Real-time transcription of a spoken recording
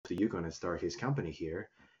to Yukon and start his company here,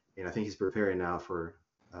 and I think he's preparing now for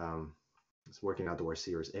he's working out towards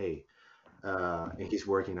Series A, and he's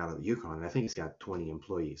working out of Yukon, and I think he's got 20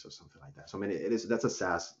 employees or something like that. So I mean, it is that's a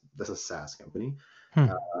SaaS company Hmm.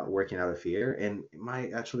 working out of here, and it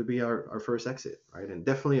might actually be our first exit, right? And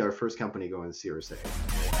definitely our first company going Series A.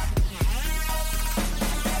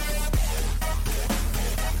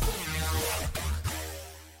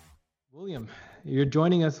 William, you're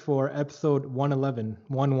joining us for episode 111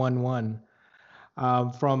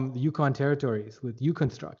 from the Yukon Territories with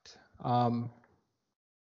Uconstruct.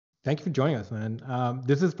 Thank you for joining us, man.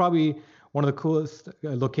 This is probably one of the coolest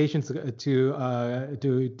locations to do a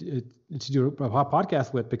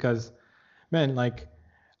podcast with because, man, like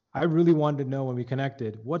I really wanted to know when we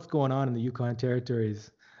connected what's going on in the Yukon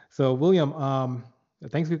Territories. So, William,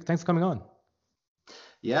 thanks for coming on.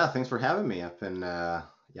 Yeah, thanks for having me.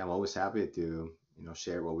 I'm always happy to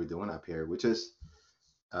share what we're doing up here, which is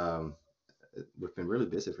um, we've been really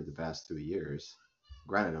busy for the past 2 years.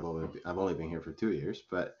 Granted, I've only been here for 2 years,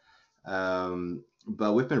 but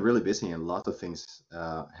we've been really busy and lots of things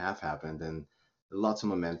have happened and lots of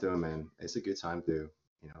momentum, and it's a good time to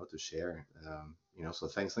share. So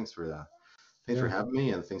thanks for that. Thanks for Yeah. having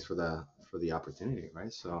me, and thanks for the opportunity,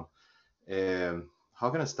 right? So, how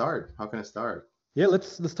can I start? How can I start? Yeah,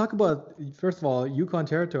 let's talk about first of all Yukon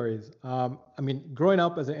territories. I mean, growing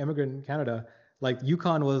up as an immigrant in Canada, like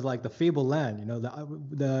Yukon was like the fabled land,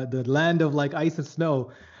 the land of like ice and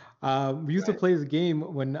snow. We used to Right. play this game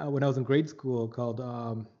when I was in grade school called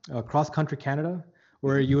Cross Country Canada,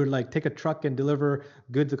 where Mhm. you would like take a truck and deliver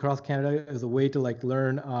goods across Canada as a way to like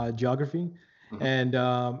learn geography. Mhm.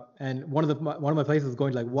 And one of my places was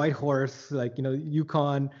going to like Whitehorse, like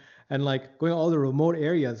Yukon, and like going all the remote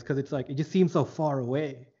areas because it's like it just seems so far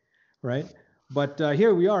away, right? But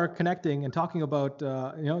here we are connecting and talking about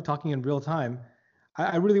talking in real time.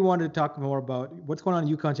 I really wanted to talk more about what's going on in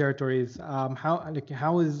Yukon territories.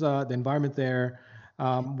 How is the environment there?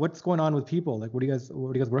 What's going on with people? Like, what are you guys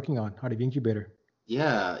working on? How do you incubator?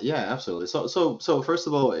 Yeah, yeah, absolutely. So first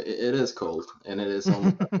of all, it is cold, and it is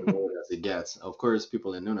almost as remote as it gets. Of course,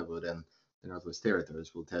 people in Nunavut and the Northwest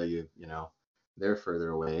Territories will tell you, they're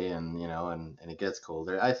further away, and it gets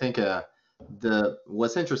colder. I think the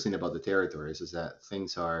what's interesting about the territories is that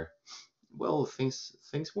things work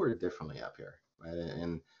differently up here, right?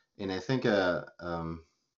 And I think there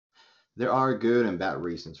are good and bad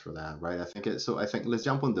reasons for that, right? I think let's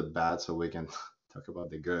jump on the bad so we can talk about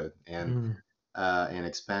the good Mm, and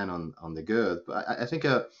expand on the good. But I think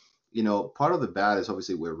part of the bad is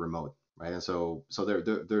obviously we're remote, right? And so there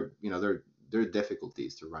are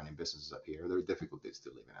difficulties to running businesses up here. There are difficulties to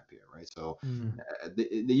living up here, right? So mm,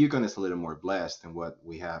 the Yukon is a little more blessed in what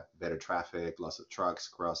we have better traffic, lots of trucks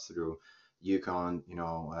cross through Yukon,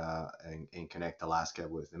 and connect Alaska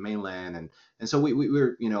with the mainland, and so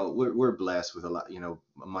we're blessed with a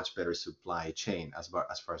much better supply chain as far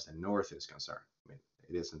as the north is concerned. I mean,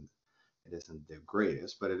 it isn't the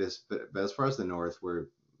greatest, but it is. But as far as the north, we're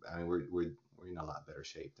in a lot better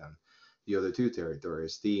shape than the other two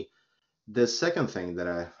territories. The second thing that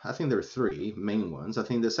I think there are three main ones. I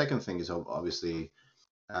think the second thing is obviously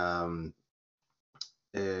um,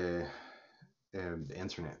 uh, the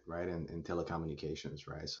internet, right, and telecommunications,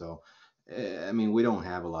 right. So, I mean, we don't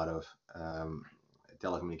have a lot of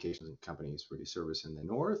telecommunications companies really service in the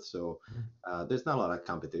north, so mm, there's not a lot of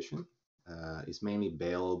competition. It's mainly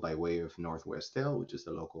Bell by way of Northwest Tel, which is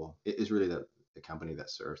the local. It is really the company that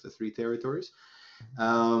serves the three territories.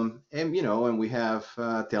 And we have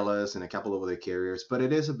Telus and a couple of other carriers, but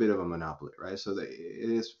it is a bit of a monopoly, right? So it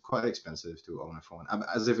is quite expensive to own a phone,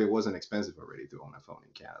 as if it wasn't expensive already to own a phone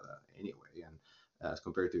in Canada anyway, and as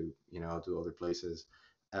compared to other places.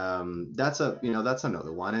 That's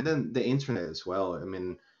another one, and then the internet as well. I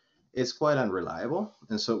mean, it's quite unreliable,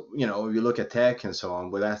 and so if you look at tech and so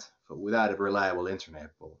on, without a reliable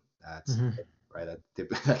internet, well, that's mhm. right.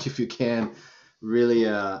 Like if you can really,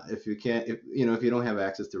 if you can't, if you don't have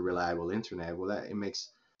access to reliable internet, well, it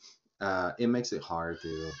makes it hard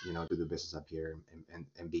to do the business up here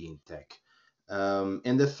and be in tech.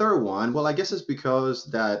 And the third one, well, I guess it's because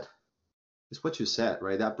that it's what you said,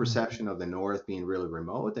 right? That Mm. perception of the North being really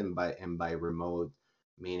remote, and by remote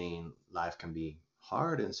meaning life can be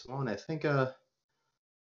hard and so on. I think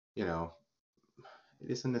you know it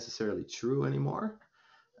isn't necessarily true anymore.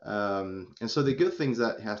 And so the good things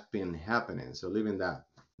that have been happening, so leaving that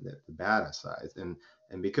the bad aside, and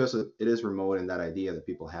because it is remote, and that idea that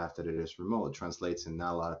people have that it is remote translates in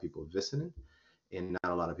not a lot of people visiting, and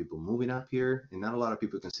not a lot of people moving up here, and not a lot of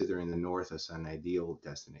people considering the North as an ideal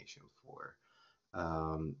destination for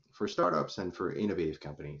startups and for innovative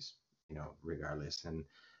companies, regardless. And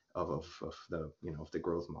of the of the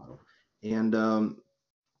growth model. And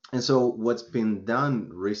and so what's been done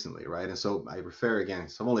recently, right? And so I refer again.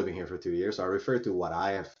 So I've only been here for 2 years. So I refer to what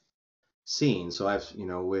I have seen. So I've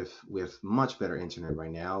with much better internet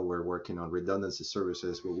right now. We're working on redundancy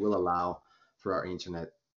services, which will allow for our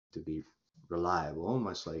internet to be reliable,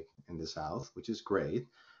 much like in the south, which is great.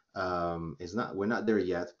 It's not we're not there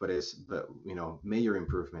yet, but major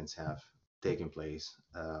improvements have taken place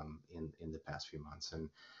in the past few months, and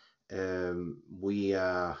we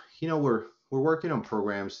we're working on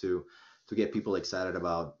programs to get people excited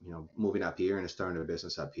about moving up here and starting a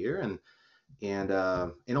business up here, and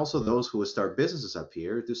also those who will start businesses up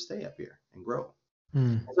here to stay up here and grow.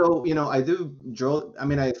 Mm. So I do draw. I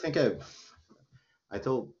mean, I think I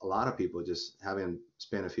told a lot of people, just having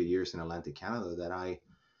spent a few years in Atlantic Canada, that I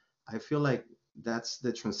feel like that's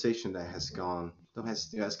the transition that has kind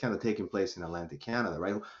of taken place in Atlantic Canada,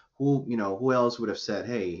 right? Who else would have said,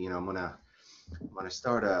 hey, I'm gonna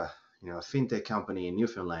start a fintech company in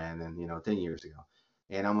Newfoundland, and 10 years ago,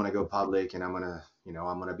 and I'm gonna go public, and I'm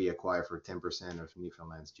gonna be acquired for 10% of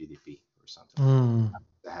Newfoundland's GDP or something like that. Mm.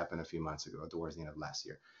 That happened a few months ago, towards the end of last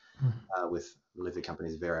year, Mm. with the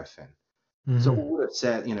company's Verafin. So Mhm. who would have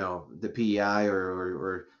said, the PEI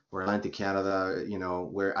or Atlantic Canada,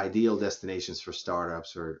 were ideal destinations for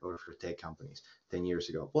startups or for tech companies 10 years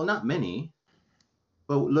ago? Well, not many,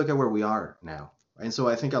 but look at where we are now. And so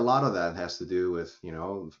I think a lot of that has to do with,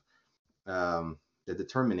 the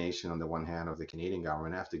determination on the one hand of the Canadian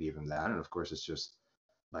government. I have to give them that. And of course, it's just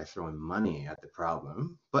by throwing money at the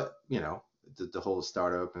problem. But, the whole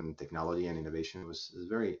startup and technology and innovation is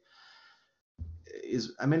very,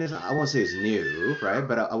 I mean, I won't say it's new, right?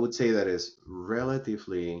 But I would say that it's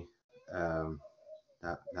relatively, um,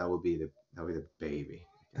 that would be the baby.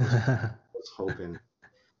 I was hoping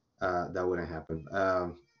that wouldn't happen.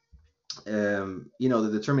 The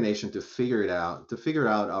determination to figure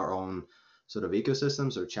out our own sort of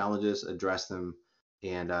ecosystems or challenges, address them,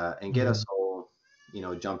 and get us Mhm. all,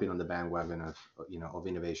 jumping on the bandwagon of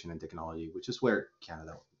innovation and technology, which is where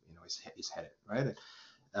Canada, is headed, right?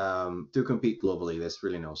 To compete globally. There's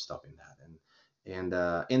really no stopping that,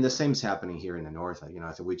 and the same is happening here in the north. I think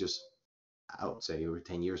I would say we're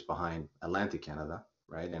 10 years behind Atlantic Canada,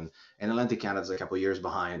 right? And Atlantic Canada is a couple of years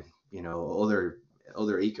behind, other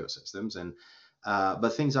ecosystems, and but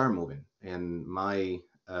things are moving. And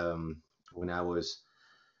when I was,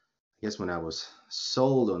 I guess when I was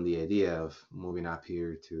sold on the idea of moving up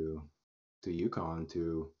here to Yukon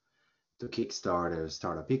to kickstart a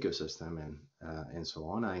startup ecosystem and so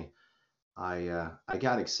on, I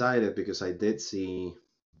got excited because I did see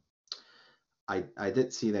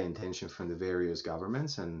the intention from the various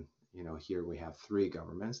governments. And here we have three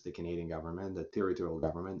governments: the Canadian government, the territorial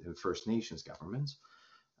government, and First Nations governments,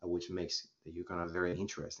 which makes the Yukon a very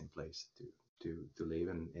interesting place to live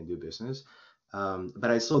and do business.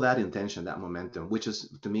 But I saw that intention, that momentum, which is,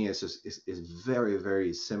 to me, is very,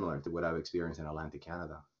 very similar to what I've experienced in Atlantic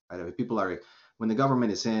Canada. Right? I mean, people are, when the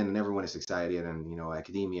government is in and everyone is excited, and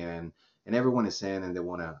academia and everyone is in, and they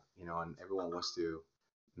want to, and everyone wants to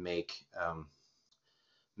make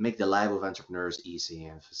make the life of entrepreneurs easy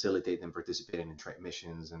and facilitate them participating in trade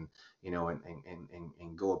missions, and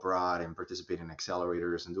and go abroad and participate in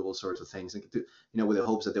accelerators and do all sorts of things, and with the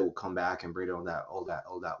hopes that they will come back and bring all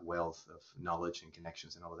that wealth of knowledge and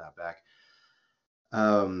connections and all of that back.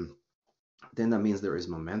 um, then that means there is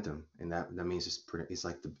momentum, and that means it's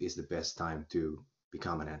the best time to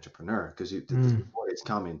become an entrepreneur, because the Mm. support is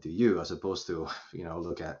coming to you, as opposed to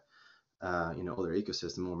look at other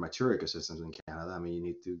ecosystem, more mature ecosystems in Canada. I mean, you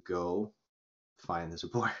need to go find the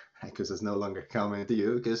support, right? Because it's no longer coming to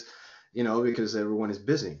you, because everyone is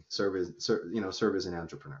busy servicing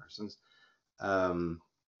entrepreneurs. And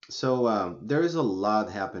there is a lot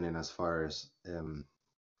happening as far as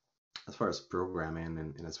programming,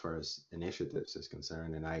 and as far as initiatives is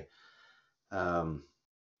concerned. And um,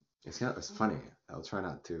 it's funny. I'll try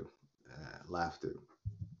not to laugh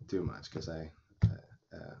too much, because I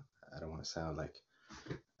don't want to sound like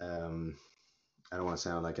um, I don't want to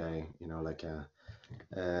sound like uh,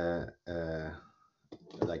 uh,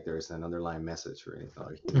 like there's an underlying message or anything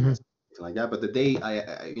Mhm. like that. But the day we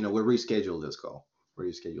rescheduled this call,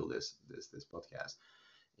 rescheduled this podcast,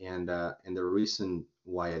 and the reason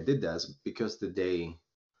why I did that is because the day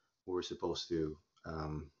we were supposed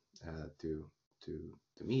um, to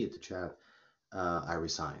to meet, to chat, I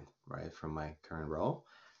resigned, right, from my current role.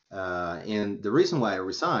 And the reason why I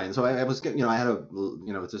resigned, so I was, I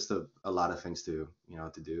had just a lot of things to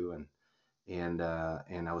do, and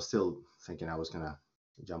I was still thinking I was gonna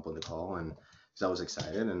jump on the call, and because I was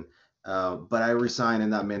excited, But I resigned,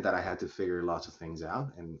 and that meant that I had to figure lots of things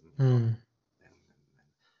out, and Hmm. and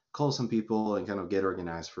call some people and kind of get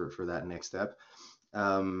organized for that next step.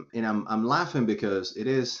 And I'm laughing because it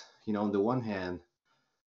is, on the one hand,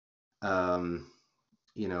 um,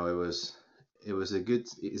 it was a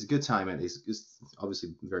good time, and it's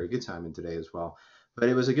obviously very good timing today as well. But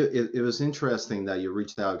it was interesting that you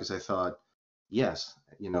reached out, because I thought, yes,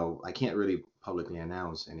 I can't really publicly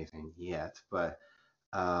announce anything yet, but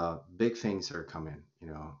big things are coming,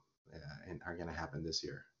 and are going to happen this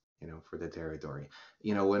year, for the territory.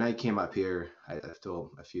 When I came up here, I've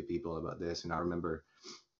told a few people about this, and I remember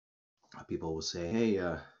people will say, "Hey,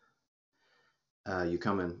 you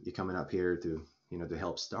coming up here to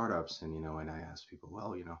help startups?" And I ask people,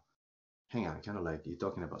 well, hang on, kind of like you're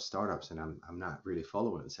talking about startups, and I'm not really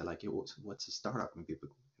following it. So like, what's a startup? And people,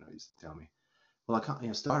 used to tell me, well,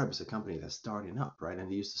 startup is a company that's starting up, right? And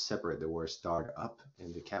they used to separate the word startup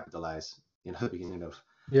and to capitalize, the beginning of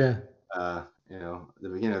Yeah. the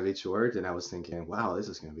beginning of each word. And I was thinking, wow, this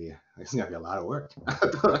is gonna be a lot of work.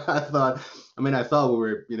 I thought we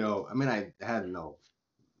were,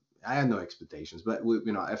 I had no expectations, but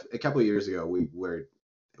a couple of years ago, we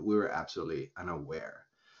were absolutely unaware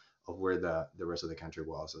of where the rest of the country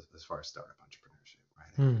was as far as startup entrepreneurship,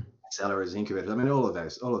 right? And Hmm. accelerators,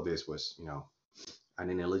 incubators. All of this was, an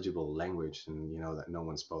ineligible language, and that no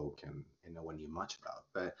one spoke, and no one knew much about.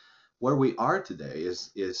 But where we are today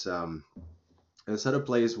is at a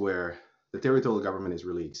place where the territorial government is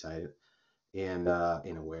really excited and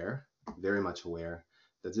aware, very much aware,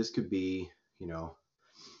 that you know,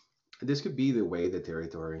 this could be the way the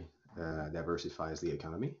territory diversifies the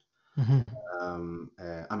economy. Hmm.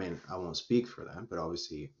 I won't speak for them, but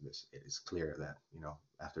obviously it is clear that,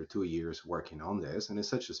 after 2 years working on this, and it's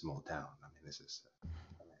such a small town.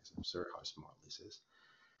 It's absurd how small this is,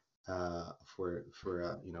 for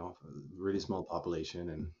a really small population,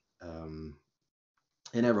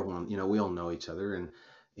 and everyone, we all know each other,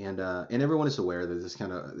 and everyone is aware that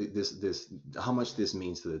this how much this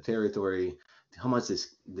means to the territory, how much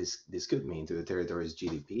this could mean to the territory's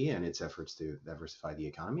GDP and its efforts to diversify the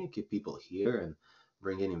economy, keep people here, and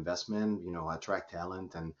bring in investment, attract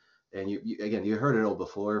talent, and again, you heard it all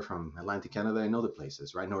before, from Atlantic Canada and other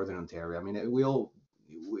places, right? Northern Ontario. I mean, we'll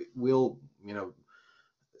we'll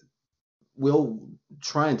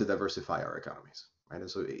trying to diversify our economies, right?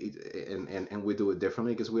 And we do it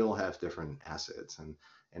differently because we all have different assets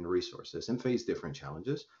and resources, and face different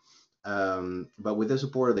challenges. But with the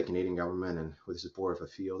support of the Canadian government, and with the support of a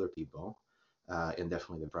few other people, and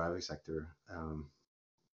definitely the private sector,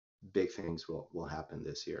 big things will happen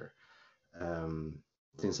this year. Um,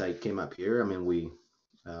 since I came up here, I mean,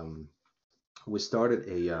 um, we started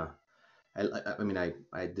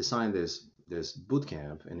I designed this boot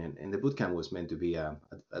camp, and the boot camp was meant to be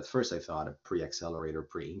at first I thought a pre-accelerator,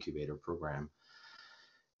 pre-incubator program,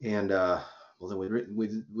 and well, then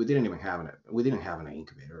we didn't even have an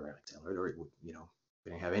incubator or an accelerator, we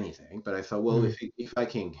didn't have anything. But I thought, well, Hmm. if I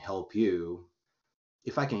can help you,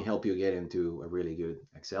 get into a really good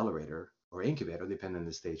accelerator or incubator, depending on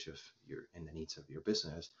the stage of your and the needs of your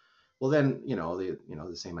business, well, then,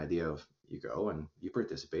 the same idea of, you go and you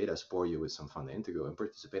participate. I support you with some funding to go and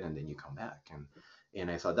participate, and then you come back. And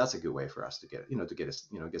I thought that's a good way for us to get us,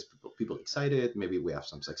 get people excited. Maybe we have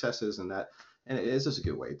some successes in that, and it is just a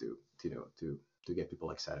good way to get people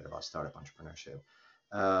excited about startup entrepreneurship.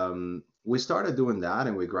 We started doing that,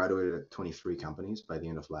 and we graduated 23 companies by the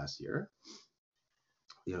end of last year.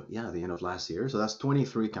 Yeah, the end of last year. So that's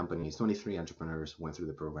 23 companies, 23 entrepreneurs went through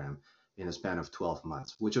the program in a span of 12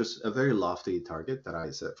 months, which was a very lofty target that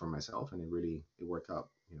I set for myself, and it worked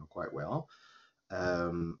out, quite well.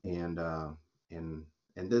 And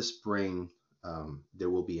and this spring, there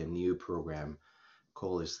will be a new program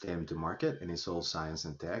called STEM to Market, and it's all science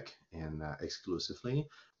and tech, and exclusively,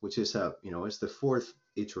 which is it's the fourth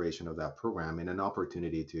iteration of that program, and an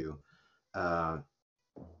opportunity uh,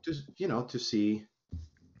 to see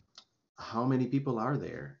how many people are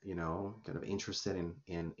there, kind of interested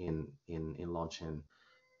in launching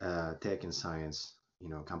tech and science,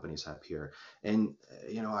 companies up here. And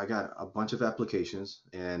I got a bunch of applications,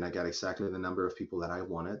 and I got exactly the number of people that I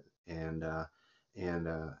wanted. And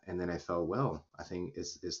then I thought, well, I think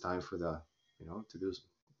it's time for the to do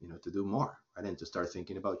to do more, right? And to start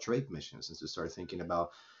thinking about trade missions, and to start thinking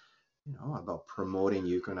about promoting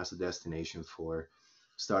Yukon as a destination for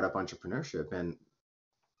startup entrepreneurship. And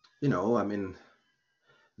I mean,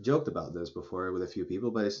 joked about this before with a few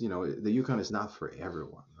people, but the Yukon is not for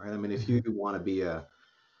everyone, right? I mean, if you Hmm. want to be a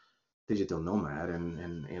digital nomad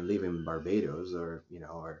and live in Barbados, or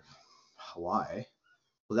or Hawaii,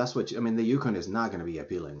 well, that's what I mean. The Yukon is not going to be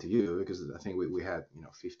appealing to you because I think we had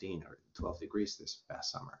 15 or 12 degrees this past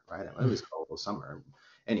summer, right? It was cold all summer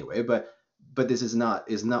anyway. But this is not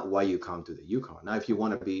why you come to the Yukon. Now, if you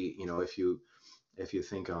want to be, if you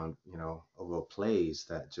think on of a place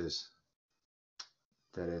that is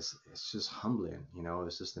it's just humbling.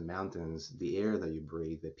 It's just the mountains, the air that you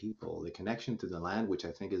breathe, the people, the connection to the land, which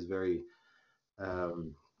I think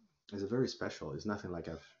um, is very special. It's nothing like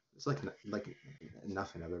it's like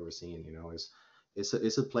nothing I've ever seen.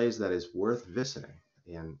 It's a place that is worth visiting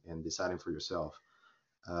and deciding for yourself.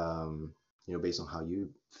 Based on how you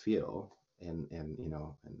feel in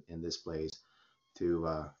this place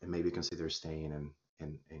and maybe consider staying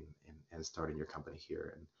and starting your company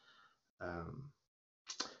here. And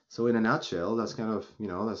so in a nutshell, that's kind of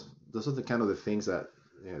those are the kind of the things that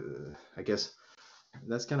I guess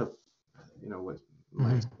that's kind of what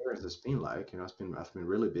my Hmm. experience has been like. I've been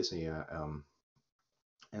really busy.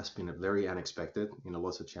 It's been very unexpected.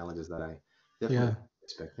 Lots of challenges that I definitely Yeah. wasn't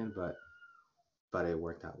expecting, but it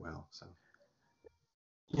worked out well. So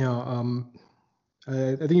You know, um,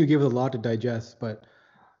 I think you gave us a lot to digest, but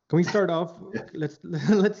can we start off? Let's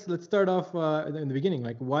let's start off in the beginning.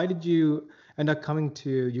 Like, why did you end up coming to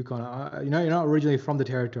Yukon? You're not originally from the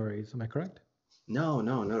territories, am I correct? no,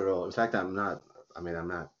 no, not at all. In fact, I'm not. I mean, I'm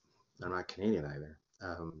not Canadian either.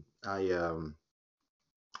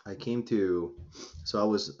 I came to, so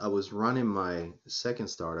I was running my second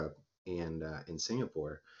startup in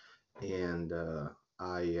Singapore, and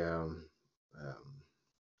I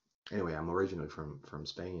anyway, I'm originally from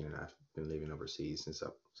Spain, and I've been living overseas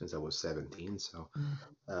since I was 17. So Mm.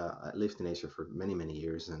 I lived in Asia for many many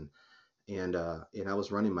years, and I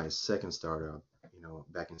was running my second startup,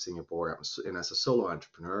 back in Singapore, and as a solo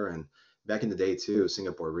entrepreneur, and back in the day too,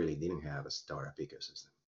 Singapore really didn't have a startup ecosystem.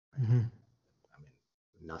 Right? Hmm. I mean,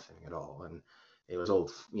 nothing at all, and it was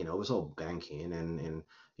all banking and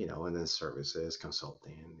then services,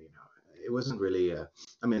 consulting. It wasn't really.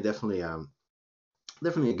 I mean, definitely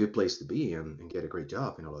a good place to be and get a great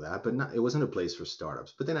job and all of that, but it wasn't a place for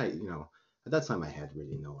startups. But then at that time I had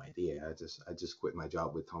really no idea. I just quit my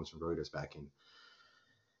job with Thomson Reuters back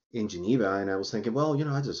in Geneva, and I was thinking, well,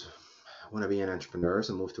 I just want to be an entrepreneur.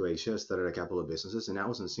 So I moved to Asia, started a couple of businesses, and I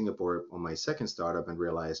was in Singapore on my second startup and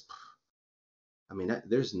realized, I mean,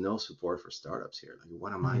 there's no support for startups here. Like,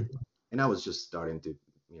 what am I Hmm. doing? And I was just starting to,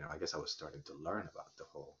 I guess I was starting to learn about the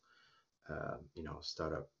whole,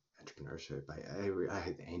 startup entrepreneurship. I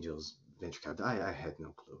had angels, venture capital. I had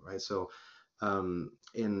no clue, right? So, and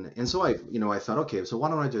so I thought, okay, so why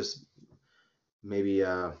don't I just maybe,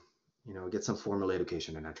 get some formal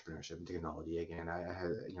education in entrepreneurship and technology again. I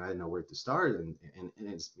had, I didn't know where to start, and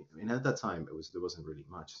at that time there wasn't really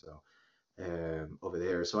much. So over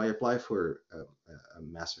there. So I applied for a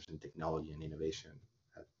master's in technology and innovation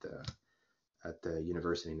at the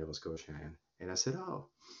University of Nova Scotia, and I said, oh,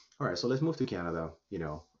 all right, so let's move to Canada.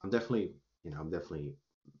 I'm definitely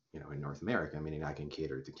in North America. I mean, I can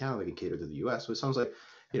cater to Canada, I can cater to the U.S. So it sounds like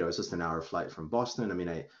it's just an hour flight from Boston. I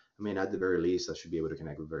mean, at the very least, I should be able to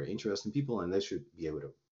connect with very interesting people, and they should be able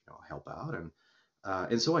to help out.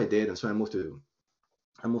 And so I did, and so I moved to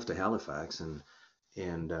Halifax, and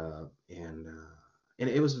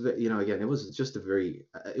it was again, it was just a very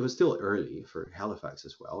it was still early for Halifax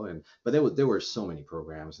as well, but there were so many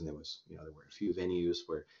programs, and there were a few venues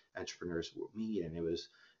where entrepreneurs would meet, and it was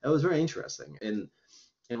very interesting. And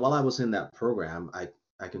while I was in that program, I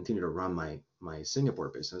continued to run my Singapore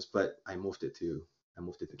business, but I moved it to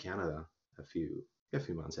Canada a few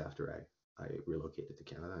months after I relocated to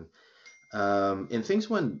Canada. And things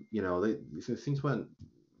went, things went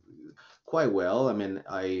quite well. I mean,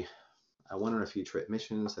 I went on a few trip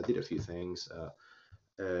missions. I did a few things.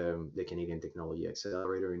 The Canadian Technology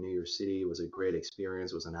Accelerator in New York City was a great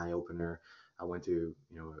experience. It was an eye opener. I went to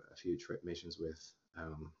a few trip missions with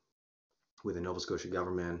the Nova Scotia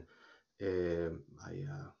government. I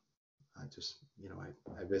just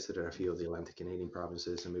I visited a few of the Atlantic Canadian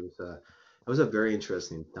provinces, and it was a very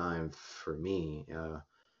interesting time for me.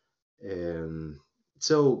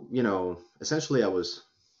 So essentially, I was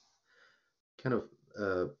kind of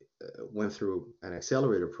went through an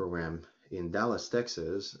accelerator program in Dallas,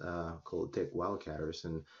 Texas, called Tech Wildcatters,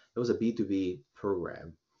 and it was a B2B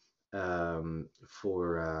program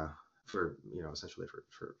for essentially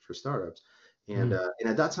for startups. And Hmm. uh, and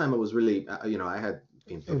at that time, I was really I had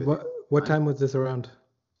been pivoting. What time was this around?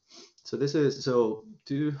 So this is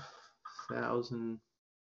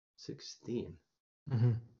 2016.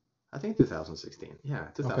 Hmm. I think 2016. Yeah,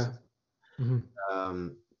 Okay. 2000. Hmm.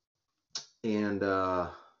 Um, and uh,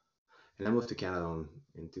 and I moved to Canada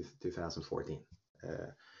in 2014.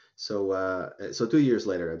 Uh, So 2 years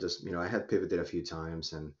later, I just, I had pivoted a few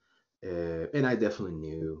times, and I definitely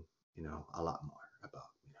knew, a lot more about,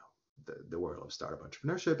 the world of startup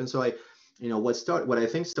entrepreneurship. And so what I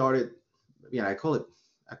think started, I call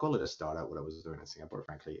it a startup. What I was doing in Singapore,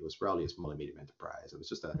 frankly, it was probably a small and medium enterprise. It was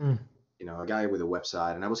just Mm. a guy with a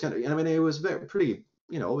website, and I was it was pretty,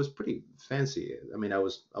 it was pretty fancy. I mean, I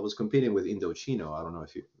was competing with Indochino. I don't know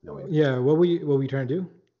if you know Yeah, Indochino. what we trying to do?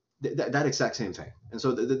 That exact same thing. And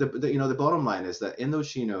so the bottom line is that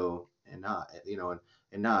Indochino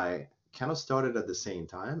and I kind of started at the same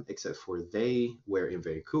time, except for they were in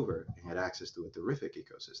Vancouver and had access to a terrific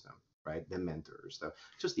ecosystem, right? The mentors,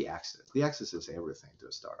 just the access. The access is everything to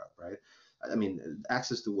a startup, right? I mean,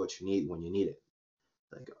 access to what you need when you need it,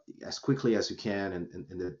 like as quickly as you can,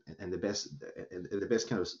 and the best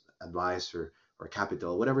kind of advice or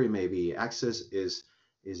capital, whatever it may be. Access is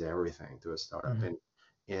everything to a startup. Mhm.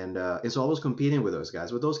 And so I was competing with those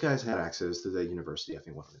guys, but those guys had access to the university. I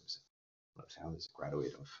think one of them was a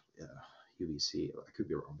graduate of UBC. I could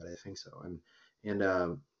be wrong, but I think so. And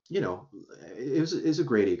you know, it's a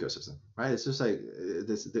great ecosystem, right? It's just like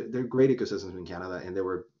they're great ecosystems in Canada, and they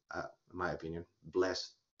were, in my opinion,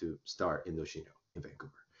 blessed to start Indochino in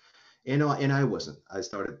Vancouver. And I wasn't. I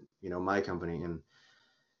started, my company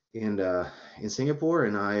in Singapore,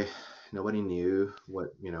 and nobody knew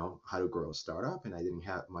how to grow a startup, and I didn't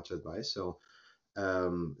have much advice. So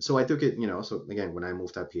I took it, so again, when I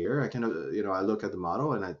moved up here, I kind of, I look at the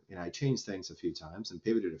model, and I changed things a few times and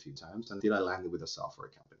pivoted a few times until I landed with a software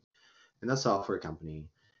company. And that software company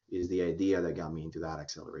is the idea that got me into that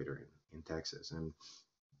accelerator in Texas. And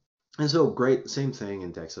so great, same thing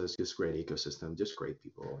in Texas, just great ecosystem, just great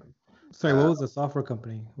people. Sorry, what Uh, was the software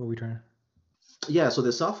company? What we trying? yeah, so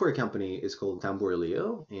the software company is called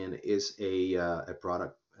Tamborleo, and is a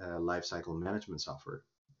product lifecycle management software.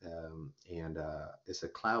 And it's a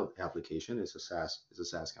cloud application. It's a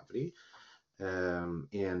SaaS company.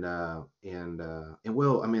 And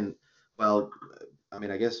well,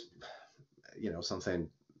 I guess, something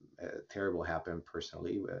terrible happened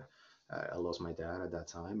personally. I lost my dad at that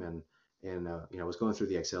time, and I was going through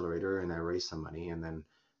the accelerator, and I raised some money, and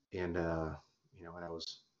when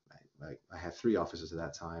I had three offices at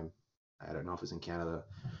that time. I had an office in Canada,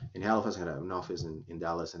 in Halifax. I had an office in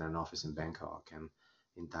Dallas, and an office in Bangkok and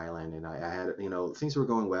in Thailand. And I had, things were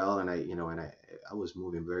going well, and I was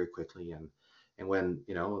moving very quickly. And when,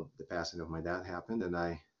 the passing of my dad happened, and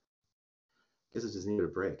I guess I just needed a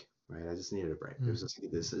break, right? I just needed a break. It was Mm. just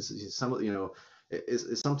like this is some,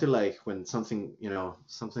 it's something like when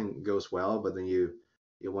something goes well, but then you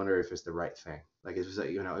wonder if it's the right thing. Like it's just like,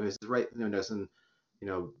 if it's the right, doesn't, you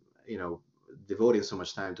know, you know, devoting so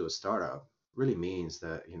much time to a startup really means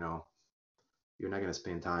that, you're not going to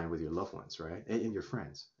spend time with your loved ones, right? And your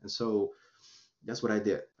friends. And so that's what I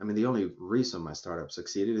did. I mean, the only reason my startup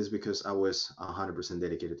succeeded is because I was 100%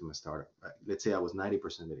 dedicated to my startup. Let's say I was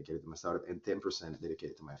 90% dedicated to my startup and 10%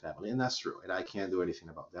 dedicated to my family. And that's true. And I can't do anything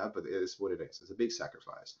about that, but it is what it is. It's a big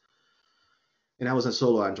sacrifice. And I was a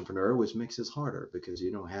solo entrepreneur, which makes it harder because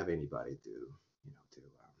you don't have anybody to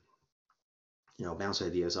bounce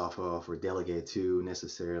ideas off of or delegate to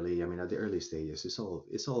necessarily. I mean, at the early stages, it's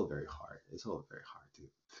all very hard. It's all very hard to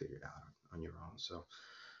figure it out on your own.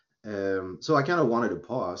 So I kind of wanted to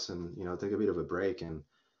pause and take a bit of a break, and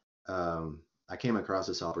I came across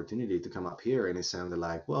this opportunity to come up here, and it sounded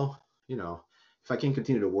like, well, if I can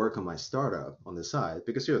continue to work on my startup on the side,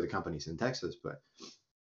 because the company's in Texas, but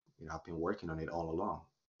I've been working on it all along,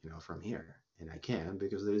 from here, and I can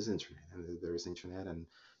because there is internet, and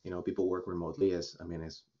people work remotely. As I mean,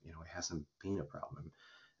 it hasn't been a problem,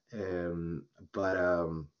 um, but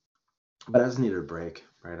um, but I just needed a break,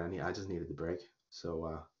 right? I just needed the break,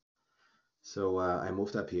 so I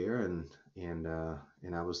moved up here, and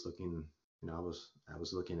I was looking, I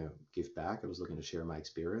was looking to give back. I was looking to share my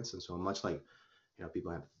experience, and so much like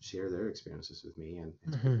people have shared their experiences with me, and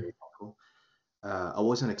it's been Mhm. very helpful. I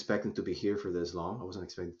wasn't expecting to be here for this long. I wasn't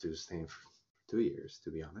expecting to stay for 2 years,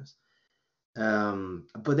 to be honest.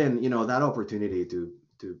 But then that opportunity to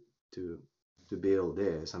to build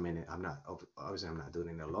this. I mean, obviously I'm not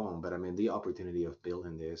doing it alone, but I mean the opportunity of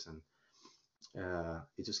building this, and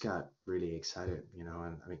it just got really excited, and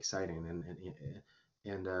I'm exciting,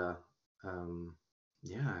 and um,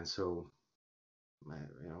 yeah, and so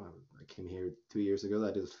I came here 2 years ago.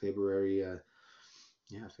 That is February, I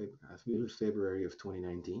think it was February of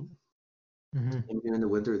 2019. Mhm. Came here in the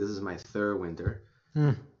winter. This is my third winter,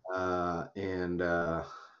 Mm. and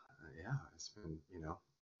yeah, it's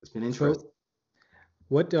been interesting. So,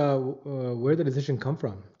 where did the decision come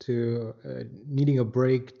from to needing a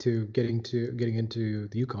break to getting into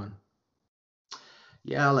the Yukon?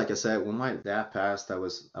 Yeah, like I said, when my dad passed, I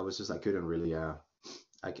was just I couldn't really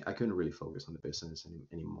I couldn't really focus on the business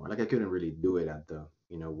anymore. Like I couldn't really do it at the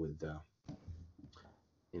with the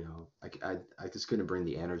I just couldn't bring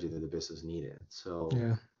the energy that the business needed.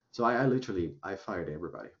 Yeah. So I literally I fired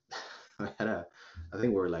everybody. I had I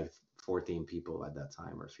think we were like 14 people at that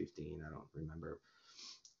time or 15. I don't remember.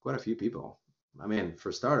 Quite a few people. I mean,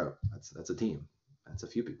 for startup, that's a team. That's a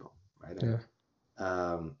few people, right? Yeah.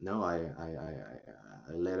 No, I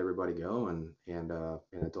let everybody go and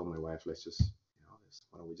I told my wife, let's just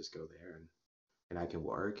why don't we just go there and I can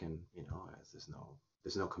work and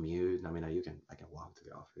there's no commute. I mean, I can walk to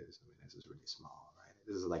the office. I mean, this is really small, right?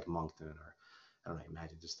 This is like Moncton or I don't know,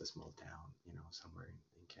 imagine just a small town, somewhere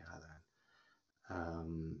in Canada.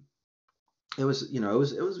 Um, it was it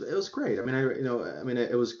was great. I mean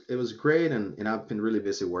it was great and I've been really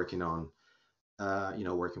busy working on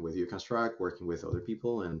working with Uconstruct, working with other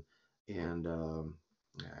people and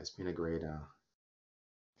yeah, it's been a great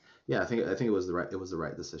yeah, I think it was the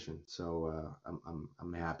right decision. So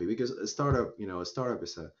I'm happy because a startup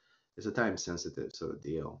is a time sensitive sort of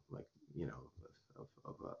deal, like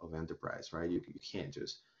of enterprise, right? You can't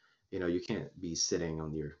just you can't be sitting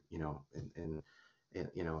on your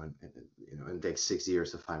and take 6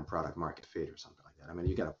 years to find product market fit or something like that. I mean,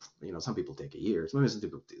 you gotta some people take a year.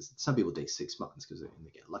 Some people take 6 months because they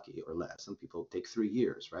get lucky or less. Some people take 3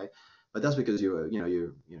 years, right? But that's because you're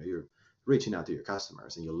reaching out to your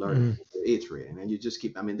customers and you're learning, Mm. you're iterating, and you just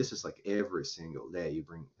keep. I mean, this is like every single day you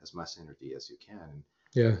bring as much energy as you can,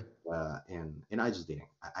 Yeah. and I just didn't.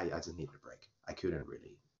 I just needed a break. I couldn't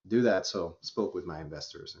really do that, so spoke with my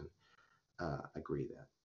investors and agreed that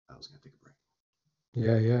I was going to take a break.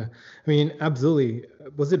 Yeah. Yeah. I mean, absolutely.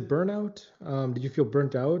 Was it burnout? Did you feel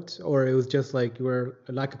burnt out, or it was just like you were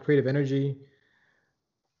a lack of creative energy?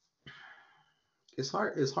 It's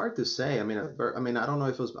hard. It's hard to say. I mean, I mean, I don't know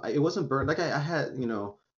if it was. It wasn't burned. Like I had,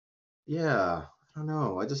 yeah. I don't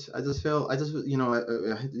know. I just felt. I just,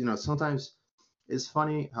 sometimes it's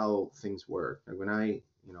funny how things work. Like when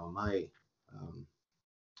um,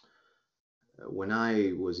 when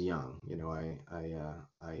I was young,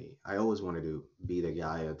 I always wanted to be the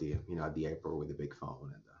guy at the, at the airport with the big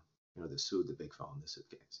phone and the suit, the big phone, the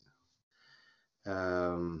suitcase.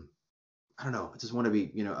 I don't know. I just want to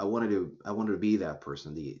be, I wanted to be that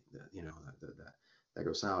person, that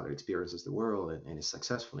goes out and experiences the world and is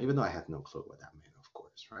successful, even though I had no clue what that meant, of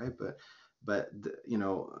course, right?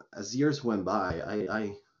 As years went by,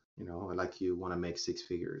 like you want to make six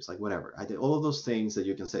figures, like whatever. I did all of those things that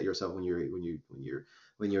you can set yourself when you're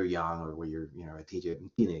young or when you're, a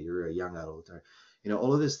teenager, a young adult, or,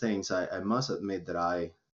 all of these things. I must admit that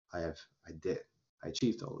I did. I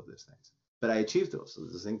achieved all of these things, but I achieved those. So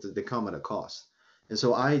the things that they come at a cost. And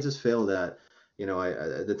so I just feel that,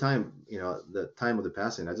 at the time, the time of the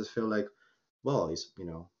passing, I just feel like, well,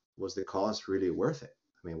 was the cost really worth it?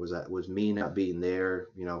 I mean, was me not being there,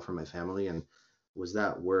 for my family, and was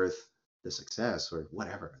that worth the success or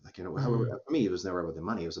whatever? Like, however, Mm. for me, it was never about the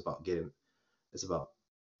money. It was about it's about,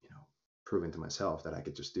 you know, proving to myself that I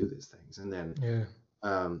could just do these things. Yeah.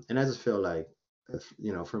 And I just feel like,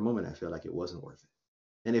 for a moment, I feel like it wasn't worth it.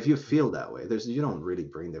 And if you feel that way, you don't really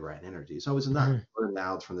bring the right energy. So it's not Mhm. burned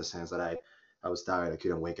out from the sense that I was tired. I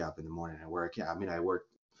couldn't wake up in the morning and work. Yeah, I mean, I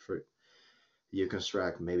worked for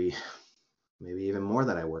Uconstruct maybe even more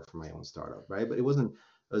than I worked for my own startup, right? But it was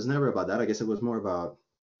never about that. I guess it was more about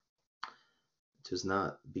just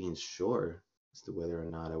not being sure as to whether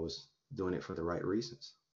or not I was doing it for the right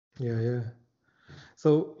reasons. Yeah. Yeah. Yeah.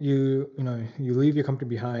 So you leave your company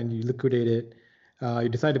behind, you liquidate it, you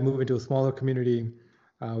decide to move into a smaller community,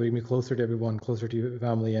 where you be closer to everyone, closer to your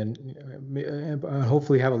family, and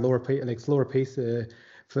hopefully have a lower pace, like slower pace,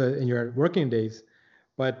 for in your working days.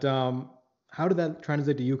 But how did that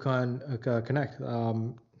translate to Yukon Connect?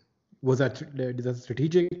 Was that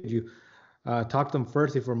strategic? Did you talk to them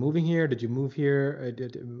first if we're moving here? Did you move here?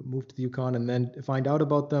 Did move to the Yukon and then find out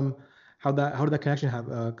about them? How did that connection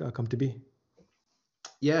have come to be?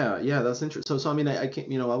 Yeah, that's interesting. So I mean, I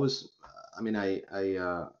can't, I was, I mean, I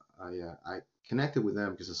connected with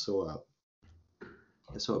them because I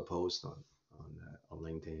saw a post on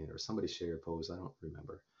LinkedIn or somebody shared a post. I don't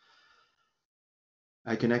remember.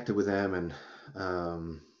 I connected with them and,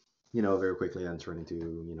 very quickly then turned into,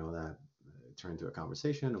 that turned into a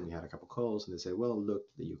conversation and we had a couple calls and they said, well, look,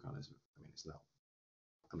 the Yukon is, I mean, it's not,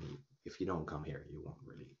 I mean, if you don't come here, you won't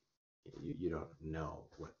really, you don't know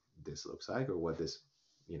what this looks like or what this,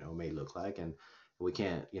 may look like. And we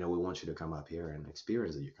can't, we want you to come up here and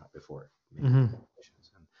experience the Yukon before making Hmm. decisions.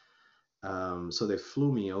 And so they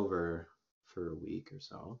flew me over for a week or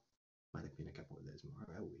so. Might have been a couple of days more,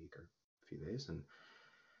 a week or a few days.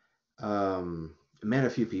 Met a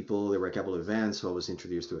few people. There were a couple of events, so I was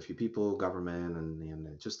introduced to a few people, government,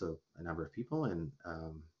 and just a number of people. And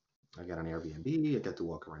I got an Airbnb. I got to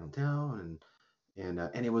walk around town,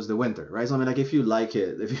 and it was the winter, right? So I mean, like if you like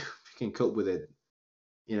it, if you, if you can cope with it,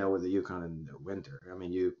 with the Yukon in the winter. I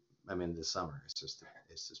mean, the summer it's just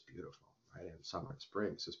beautiful, right? And summer and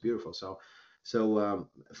spring, it's just beautiful. So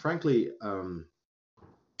frankly,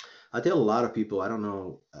 I tell a lot of people, I don't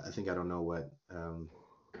know, I think I don't know what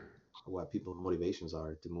people's motivations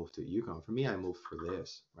are to move to Yukon. For me, I moved for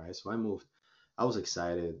this, right? So I moved, I was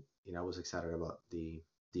excited, I was excited about the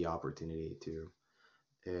opportunity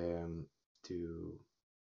um, to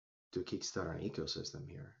to kickstart an ecosystem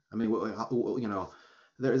here. I mean,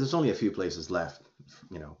 there's only a few places left,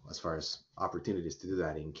 as far as opportunities to do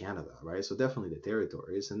that in Canada, right? So definitely the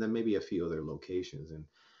territories, and then maybe a few other locations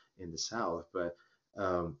in the south, but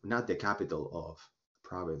not the capital of a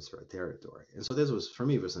province or a territory. And so this was for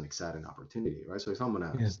me, it was an exciting opportunity, right? So if I'm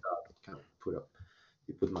gonna Yeah. stop, kind of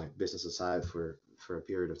put my business aside for a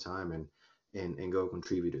period of time and go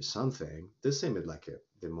contribute to something, this seemed like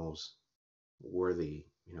the most worthy,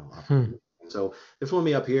 Hmm. opportunity. And so they flew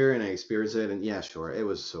me up here and I experienced it. And yeah, sure, it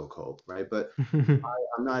was so cold, right? But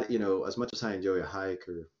I'm not, as much as I enjoy a hike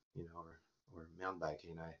or mountain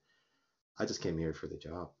biking, I just came here for the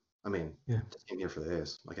job. I mean, Yeah. just came here for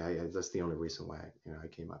this. Like that's the only reason why I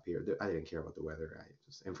came up here. I didn't care about the weather.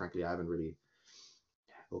 And frankly, I haven't really.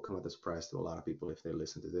 It will come as a surprise to a lot of people if they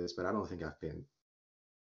listen to this, but I don't think I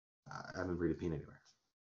haven't really been anywhere.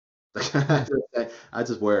 Yeah. I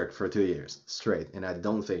just worked for 2 years straight, and I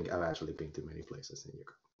don't think I've actually been to many places in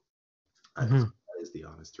Europe. Hmm. That is the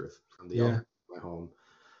honest truth. From the office Yeah. to my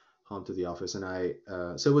home to the office, and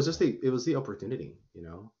so it was just the opportunity,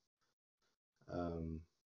 Um,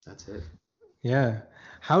 that's it. Yeah.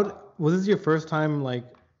 Was this your first time like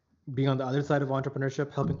being on the other side of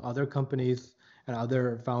entrepreneurship, helping other companies and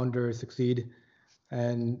other founders succeed?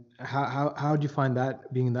 And how did you find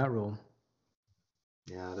that being in that role?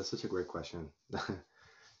 Yeah, that's such a great question.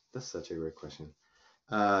 That's such a great question.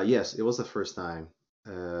 Yes, it was the first time,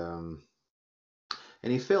 um,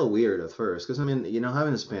 and it felt weird at first because I mean,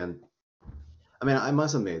 having spent. I mean, I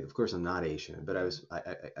must admit, of course, I'm not Asian, but I,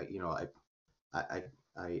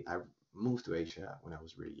 I moved to Asia when I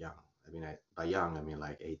was really young. I mean, by young, I mean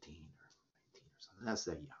like 18 or 19 or something. That's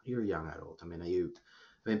that young. You're a young adult. I mean,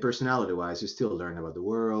 personality-wise, you still learn about the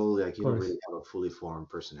world. Like Of you don't really course. have a fully formed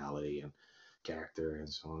personality and character and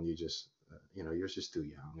so on. You just, you're just too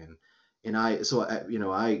young. And I just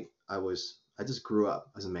grew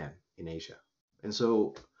up as a man in Asia. And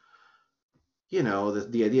so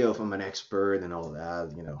the idea of I'm an expert and all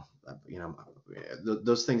that,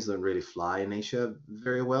 those things don't really fly in Asia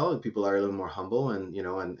very well. People are a little more humble, and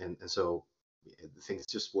so things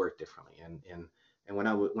just work differently. And when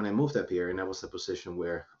I moved up here, and I was in a position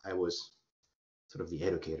where I was sort of the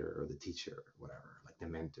educator or the teacher or whatever, like the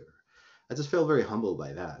mentor. I just felt very humbled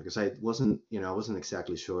by that because I wasn't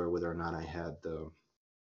exactly sure whether or not I had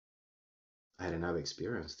enough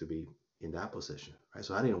experience to be in that position, right?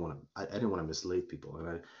 So I didn't want to mislead people,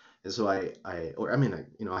 and so or I mean,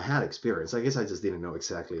 I had experience. I guess I just didn't know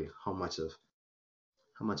exactly how much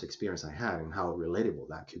experience I had and how relatable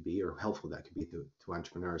that could be or helpful that could be to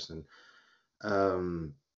entrepreneurs. And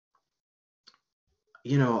um,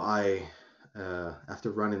 I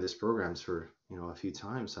after running these programs for a few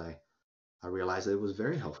times, I realized that it was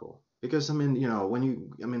very helpful because I mean, when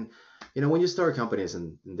you start companies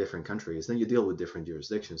in different countries, then you deal with different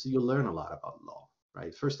jurisdictions, so you learn a lot about law,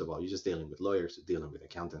 right? First of all, you're just dealing with lawyers, you're dealing with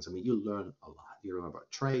accountants. I mean, you learn a lot. You learn about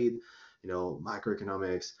trade,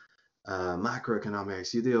 microeconomics,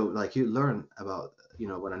 macroeconomics. You learn about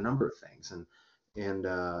a number of things, and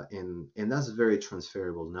that's very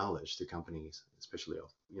transferable knowledge to companies, especially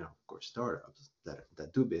of course startups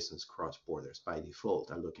that do business cross borders by default,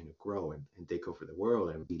 are looking to grow and take over the world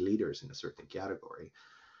and be leaders in a certain category.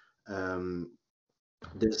 um,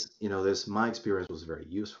 this my experience was very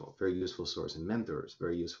useful source and mentors,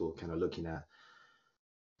 very useful kind of looking at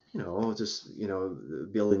just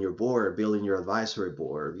building your board, building your advisory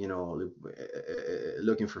board,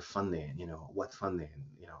 looking for funding, what funding,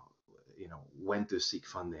 when to seek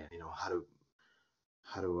funding, how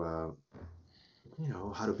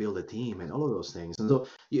to build a team and all of those things. And so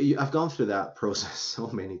I've gone through that process so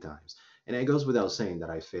many times, and it goes without saying that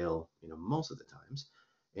I fail, most of the times.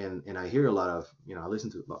 And I hear a lot of, I listen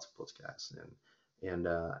to lots of podcasts and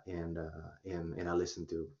I listen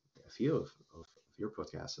to a few of your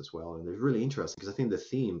podcasts as well, and they're really interesting because I think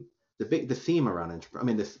the theme around I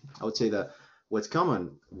mean, I would say that what's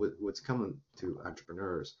common to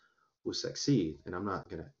entrepreneurs who succeed, and I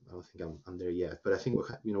don't think I'm there yet, but I think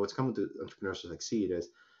what's common to entrepreneurs who succeed is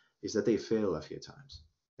that they fail a few times,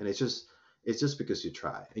 and it's just because you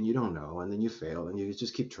try and you don't know, and then you fail, and you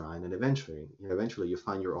just keep trying, and eventually you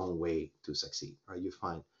find your own way to succeed, right?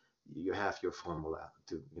 You have your formula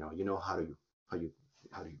to how you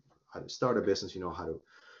how to how to start a business, the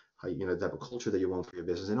type of culture that you want for your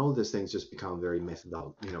business, and all these things just become very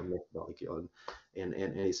methodological, and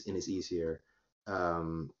it's easier.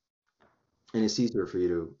 Um, and it's easier for you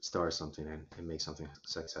to start something and make something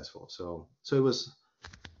successful. So it was,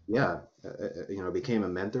 yeah, became a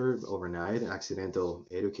mentor overnight, an accidental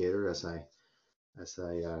educator, as I uh, as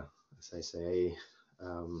I say,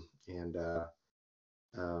 um, and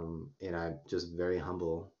I'm just very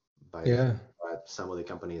humble by the Yeah. fact that some of the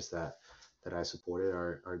companies that I supported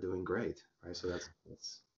are doing great, right? So that's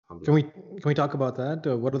Can humbling. we talk about that?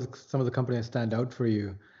 What are some of the companies that stand out for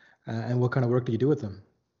you, and what kind of work do you do with them?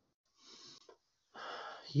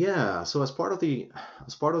 Yeah. So as part of the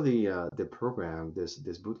program, this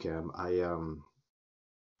boot camp, I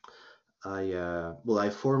run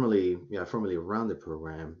the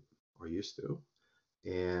program, or used to,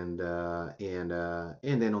 and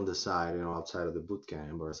then on the side, outside of the boot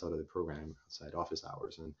camp or outside of the program, outside office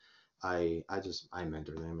hours, and I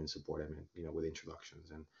mentor them and support them, with introductions,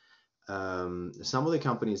 and some of the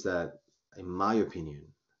companies that, in my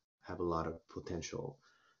opinion, have a lot of potential.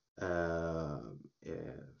 Uh,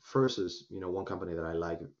 First is, one company that I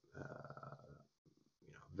like,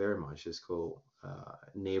 very much, is called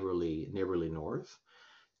Neighborly North,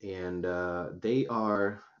 and um, they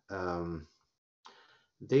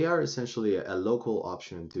are essentially a local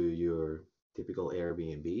option to your typical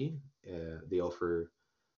Airbnb. They offer,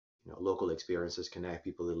 local experiences, connect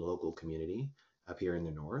people to the local community up here in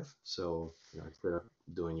the north. So, instead of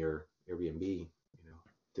doing your Airbnb,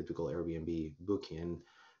 typical Airbnb booking,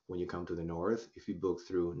 when you come to the north, if you book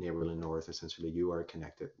through Neighborly North, essentially you are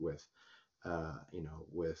connected with, uh, you know,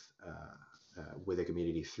 with the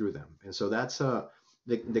community through them. And so that's the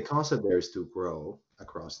concept there is to grow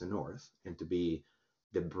across the north and to be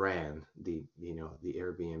the brand, the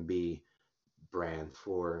Airbnb brand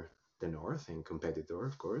for the north and competitor,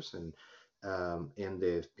 of course. And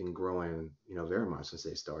they've been growing, very much since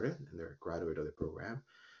they started, and they're a graduate of the program.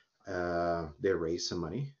 They raised some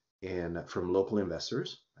money and from local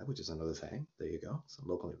investors, which is another thing. There you go, some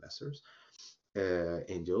local investors,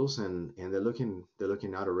 angels, and they're looking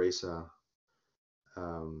now to raise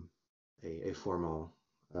um, a formal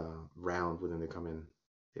round within the coming.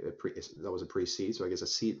 That was a pre-seed, so I guess a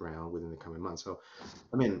seed round within the coming months. So,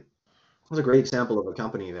 I mean, it was a great example of a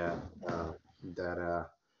company uh, that uh,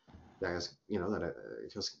 that has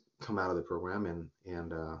just come out of the program and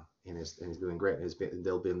is doing great.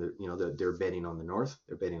 They'll be in they're betting on the north,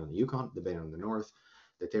 they're betting on the Yukon, they're betting on the north,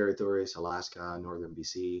 the territories, Alaska, northern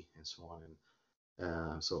BC, and so on.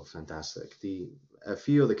 And so fantastic. The A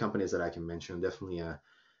few of the companies that I can mention, definitely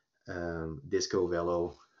Disco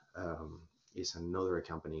Velo is another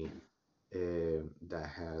company that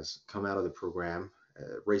has come out of the program,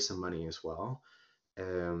 raised some money as well,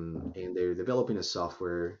 and they're developing a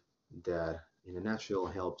software that, in a nutshell,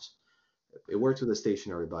 helps. It works with the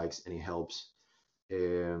stationary bikes, and it helps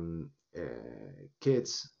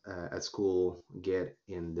kids at school get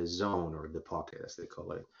in the zone, or the pocket, as they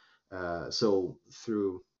call it. So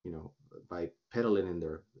through, by pedaling in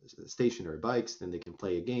their stationary bikes, then they can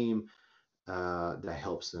play a game that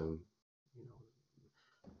helps them,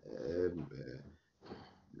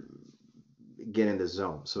 you get in the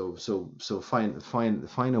zone. So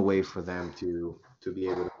find a way for them to be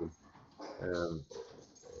able to um,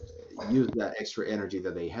 use that extra energy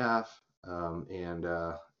that they have, and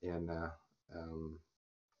um,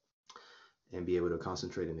 and be able to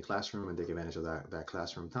concentrate in the classroom and take advantage of that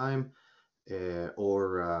classroom time.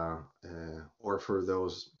 Or for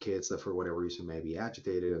those kids that, for whatever reason, may be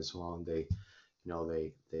agitated and so on, they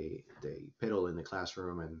pedal in the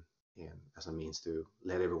classroom, and as a means to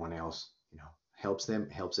let everyone else, helps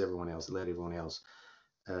everyone else, let everyone else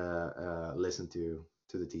listen to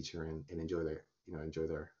the teacher, and enjoy their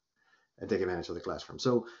and take advantage of the classroom.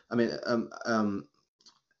 So, I mean,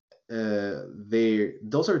 they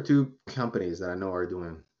those are two companies that I know are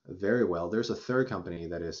doing very well. There's a third company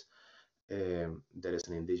that is an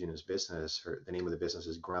indigenous business. The name of the business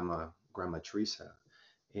is Grandma Teresa,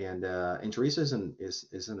 and Teresa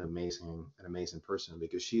is an amazing person,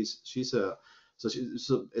 because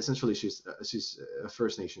so essentially she's a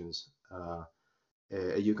First Nations, a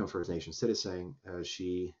Yukon First Nation citizen.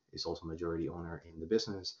 She is also majority owner in the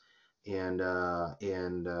business, and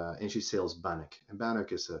she sells bannock, and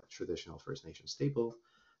bannock is a traditional First Nation staple.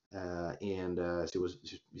 and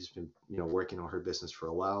she's been working on her business for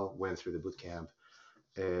a while. Went through the boot camp,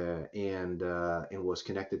 and was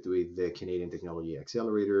connected with the Canadian Technology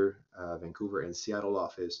Accelerator, Vancouver and Seattle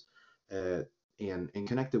office, uh, and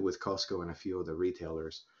connected with Costco and a few other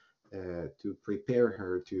retailers to prepare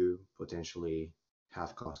her to potentially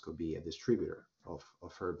have Costco be a distributor of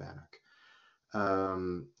her bannock.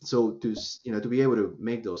 So to be able to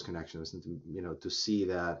make those connections and to see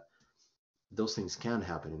that those things can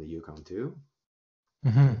happen in the Yukon too.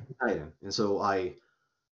 Hmm. And so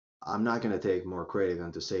I'm not going to take more credit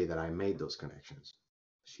than to say that I made those connections.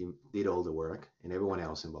 She did all the work, and everyone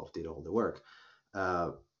else involved did all the work.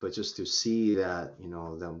 Uh, but just to see that,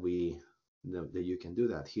 that you can do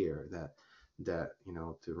that here, that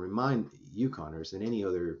to remind Yukoners and any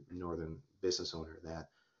other northern business owner that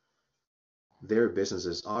their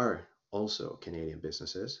businesses are also Canadian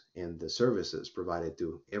businesses, and the services provided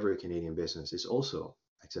to every Canadian business is also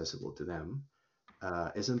accessible to them,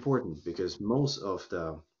 is important because most of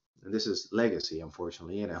and this is legacy,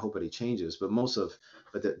 unfortunately, and I hope that it changes, but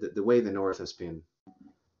the way the North has been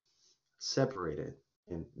separated,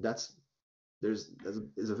 and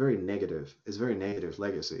is a very negative, it's very negative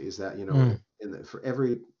legacy, is that, Mm. for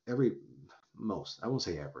every, most, I won't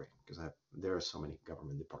say every, because there are so many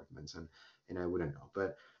government departments, and I wouldn't know,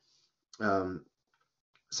 but um,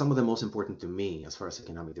 some of the most important to me as far as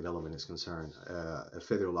economic development is concerned,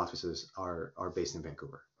 federal offices are based in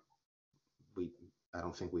Vancouver. we I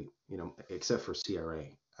don't think we, except for CRA,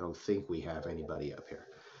 I don't think we have anybody up here.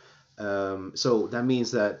 So that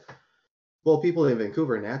means that, well, people in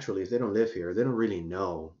Vancouver naturally, if they don't live here, they don't really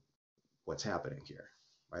know what's happening here,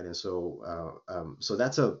 right? And so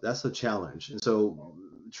that's a challenge. And so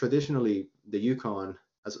traditionally, the Yukon,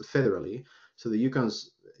 as federally, so the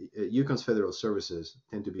Yukon's federal services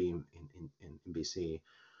tend to be in BC.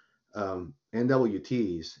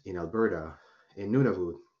 NWTs in Alberta, in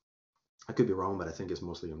Nunavut, I could be wrong, but I think it's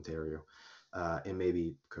mostly Ontario, and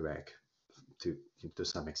maybe Quebec to to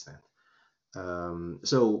some extent.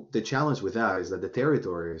 So the challenge with that is that the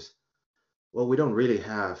territories, well, we don't really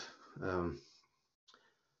have, um,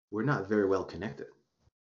 we're not very well connected,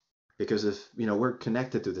 because if we're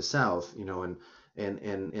connected to the south, and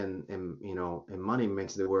money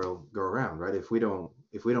makes the world go around, right? If we don't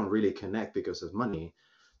really connect because of money,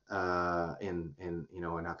 and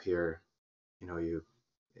up here, you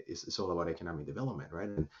it's all about economic development, right?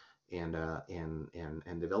 And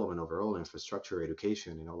development overall, infrastructure,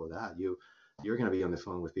 education, and all of that. You're going to be on the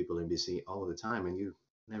phone with people in BC all of the time, and you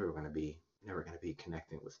never going to be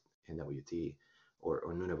connecting with NWT or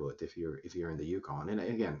Nunavut if you're in the Yukon. And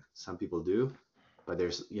again, some people do, but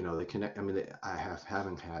there's they connect. I mean, I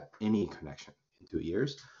haven't had any connection in 2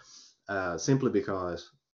 years, simply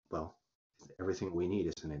because, well, everything we need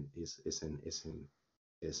is in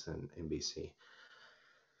BC.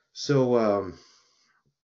 So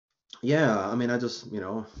yeah, I mean, I just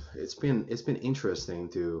it's been interesting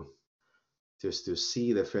to just to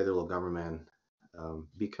see the federal government,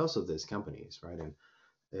 because of these companies, right?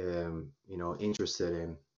 And interested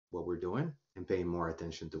in what we're doing and paying more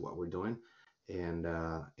attention to what we're doing, and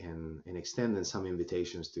extending some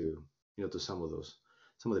invitations to to some of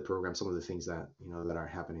the programs, some of the things that that are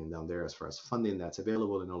happening down there as far as funding that's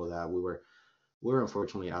available and all of that. We were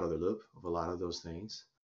unfortunately out of the loop of a lot of those things.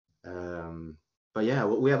 Um, but yeah,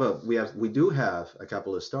 we do have a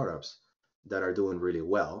couple of startups that are doing really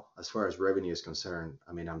well as far as revenue is concerned.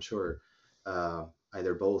 I mean, I'm sure uh,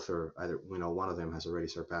 either both or either one of them has already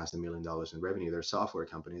surpassed $1 million in revenue. They're software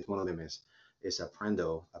companies. One of them is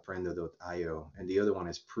Apprendo.io, and the other one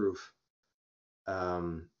is Proof.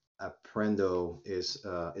 Apprendo is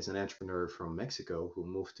an entrepreneur from Mexico who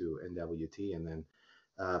moved to NWT, and then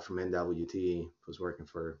from NWT was working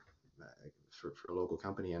for a local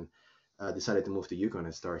company, and decided to move to Yukon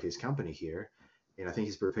and start his company here. And I think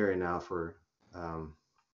he's preparing now for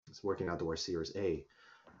he's working out towards Series A,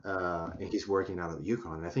 and he's working out of the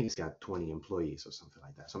Yukon. And I think he's got 20 employees or something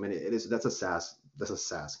like that. So I mean, that's a SaaS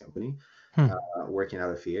company, Hmm. working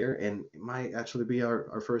out of here, and it might actually be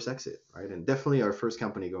our first exit, right? And definitely our first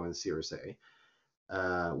company going Series A,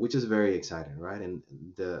 which is very exciting, right? And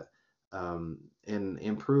the and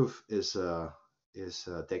Improve is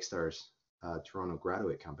Techstars Toronto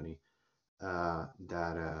graduate company, that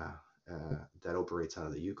operates out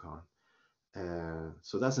of the Yukon.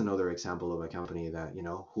 So that's another example of a company that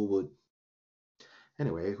who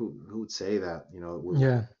would say that we're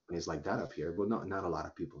Yeah. companies like that up here, but not a lot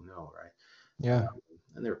of people know, right? Yeah.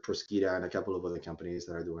 And there are Proskita and a couple of other companies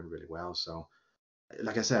that are doing really well. So,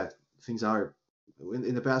 like I said, things are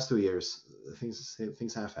in the past 2 years, things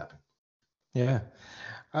have happened. Yeah.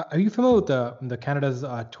 Are you familiar with the Canada's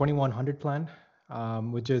 2100 plan,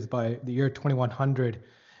 which is by the year 2100,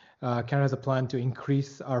 Canada has a plan to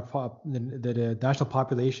increase the national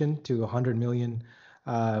population to 100 million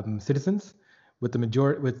citizens, with the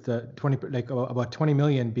majority with the 20 like about 20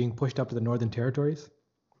 million being pushed up to the Northern Territories.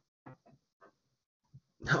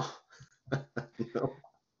 No, no.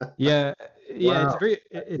 Yeah, yeah, Wow. it's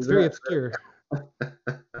Is very that obscure.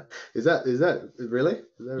 is that really?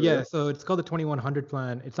 Is that Yeah, real? so it's called the 2100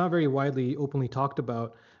 plan. It's not very widely openly talked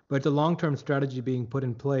about, but it's a long-term strategy being put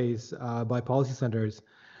in place by policy centers.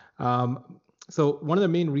 So one of the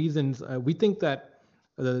main reasons we think that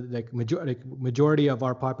the majority of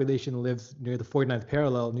our population lives near the 49th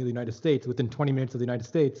parallel, near the United States, within 20 minutes of the United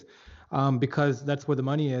States, because that's where the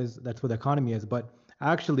money is, that's where the economy is. But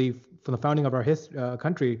actually, from the founding of our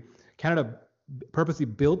country, Canada purposely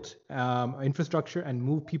built infrastructure and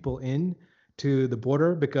moved people in to the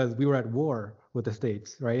border because we were at war with the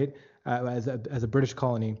states, right? As a British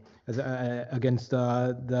colony, against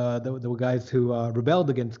the guys who rebelled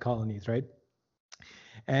against colonies, right?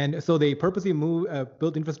 And so they purposely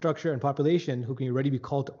built infrastructure and population who can already be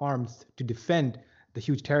called to arms to defend the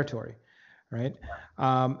huge territory, right?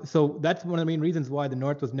 So that's one of the main reasons why the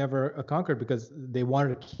North was never conquered, because they wanted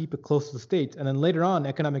to keep it close to the states. And then later on,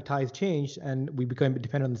 economic ties changed and we became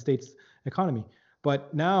dependent on the state's economy.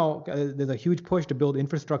 But now there's a huge push to build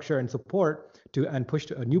infrastructure and support to and push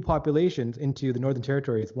new populations into the Northern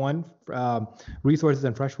Territories. One, resources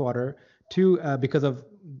and fresh water. Two, because of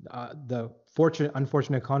the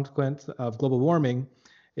unfortunate consequence of global warming,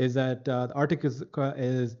 is that the Arctic is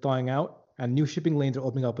thawing out and new shipping lanes are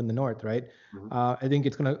opening up in the north, right? Mhm. I think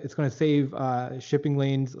it's gonna save shipping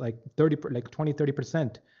lanes like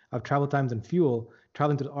 20-30% of travel times and fuel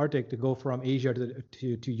traveling to the Arctic to go from Asia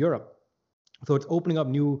to Europe. So it's opening up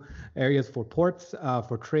new areas for ports,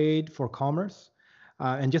 for trade, for commerce.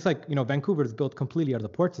 And just like Vancouver is built completely out of the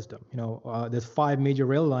port system. There's 5 major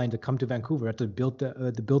rail lines that come to Vancouver to build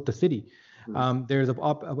the city. Mhm. There's an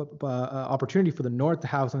opportunity for the north to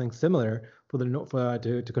have something similar for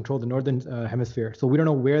to control the northern hemisphere. So we don't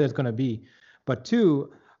know where that's going to be, but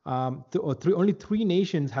two, only 3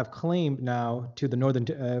 nations have claimed now to the northern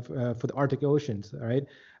for the Arctic oceans. All right.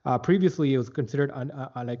 Previously, it was considered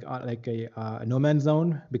like a no man's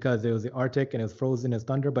zone because it was the Arctic and it was frozen as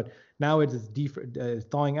thunder. But now it's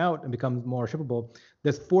thawing out and becomes more shippable.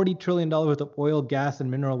 There's $40 trillion worth of oil, gas, and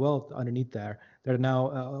mineral wealth underneath there that are now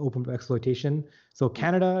open for exploitation. So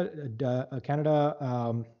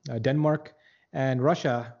Denmark, and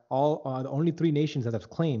Russia all are the only 3 nations that have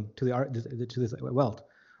claim to this wealth.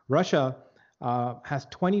 Russia has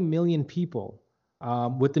 20 million people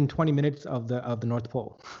within 20 minutes of the North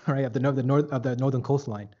Pole, right? Of the northern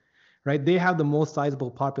coastline, right? They have the most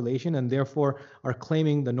sizable population and therefore are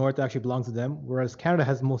claiming the North actually belongs to them, whereas Canada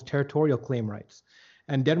has the most territorial claim rights,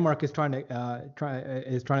 and Denmark is trying to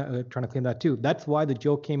claim that too. That's why the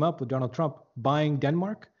joke came up with Donald Trump buying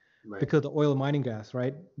Denmark, Right. because of the oil mining gas,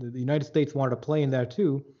 right? The United States wanted to play in there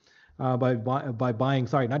too, by buying,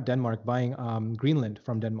 sorry, not Denmark, buying Greenland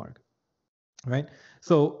from Denmark, right?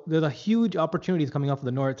 So there's a huge opportunities coming up for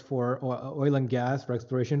the north for oil and gas, for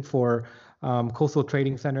exploration, for coastal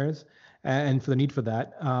trading centers, and for the need for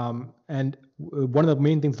that. And one of the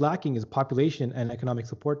main things lacking is population and economic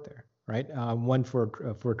support there, right? One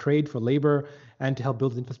for trade, for labor, and to help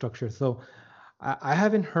build infrastructure. So I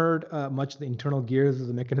haven't heard much of the internal gears of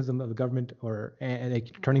the mechanism of the government or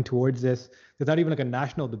like turning towards this. There's not even like a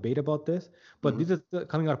national debate about this, but Mhm. these are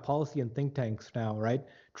coming out of policy and think tanks now, right?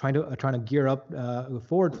 Trying to gear up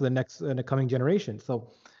forward for the next the coming generation. So,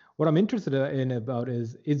 what I'm interested in about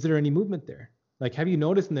is there any movement there? Like, have you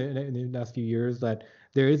noticed in the last few years that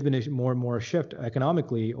there has been more and more shift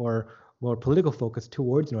economically or more political focus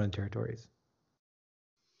towards Northern Territories?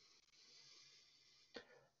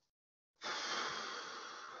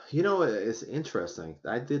 It's interesting.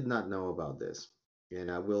 I did not know about this,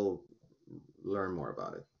 and I will learn more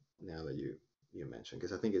about it now that you mentioned,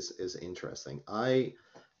 because I think it's interesting.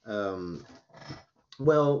 Um,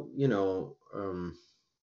 well,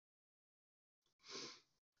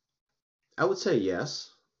 I would say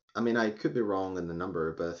yes. I mean, I could be wrong in the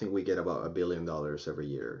number, but I think we get about $1 billion every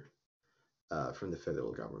year from the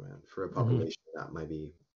federal government for a Mm-hmm. population that might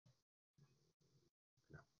be,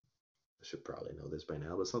 I should probably know this by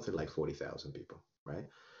now, but something like 40,000 people, right?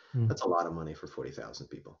 That's a lot of money for 40,000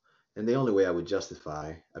 people. And the only way I would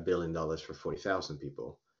justify $1 billion for 40,000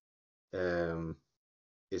 people um,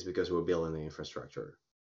 is because we're building the infrastructure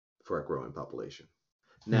for a growing population.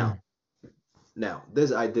 Now, Mm-hmm. now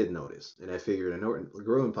this I did notice, and I figured a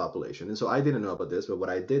growing population. And so I didn't know about this, but what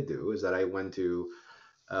I did do is that I went to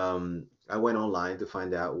I went online to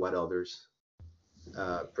find out what others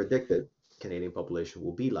predicted Canadian population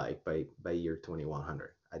will be like by year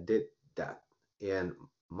 2100. I did that, and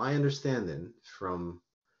my understanding from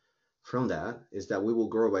that is that we will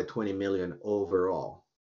grow by 20 million overall.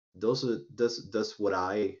 That's what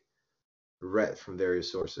I read from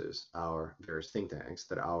various sources, our various think tanks,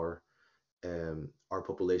 that our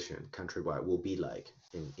population countrywide will be like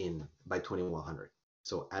in by 2100.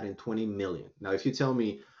 So adding 20 million. Now, if you tell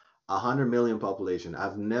me 100 million population,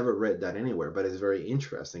 I've never read that anywhere, but it's very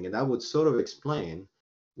interesting, and that would sort of explain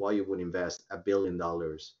why you would invest $1 billion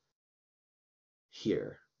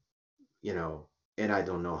here, you know. And I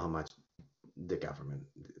don't know how much the government,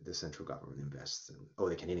 the central government invests in, or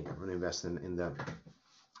the Canadian government invests in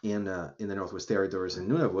the Northwest Territories and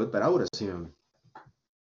Nunavut, but I would assume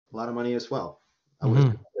a lot of money as well. I would Hmm.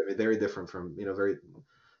 assume very different from, very,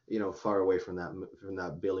 far away from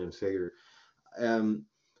that billion figure. Um,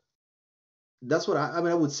 that's what I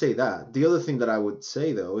mean. I would say that. The other thing that I would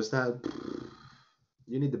say though is that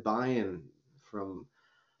you need the buy-in from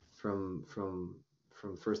from from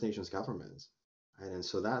from First Nations governments, right? And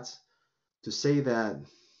so that's to say that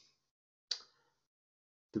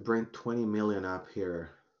to bring 20 million up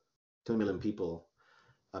here, 20 million people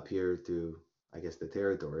up here to, I guess, the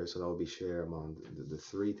territory. So that will be shared among the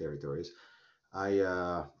three territories. I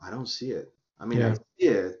don't see it. I mean, I Yeah. see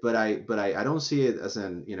it, but I don't see it as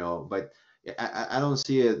in, but I don't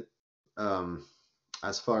see it um,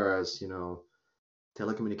 as far as,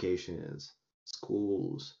 telecommunications,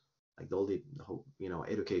 schools, like the whole,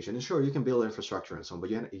 education. And sure, you can build infrastructure and so on, but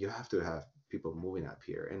you have to have people moving up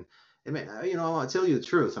here. And I mean, I'll tell you the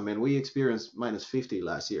truth. I mean, we experienced minus 50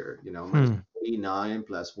 last year, minus Hmm. 49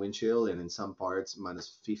 plus wind chill, and in some parts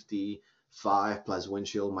minus 55 plus wind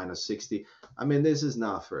chill, minus 60. I mean, this is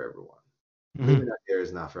not for everyone. Living Hmm. out there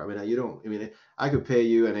is not for. I mean, you don't. I mean, I could pay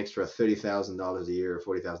you an extra $30,000 a year,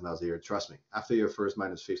 $40,000 a year. Trust me. After your first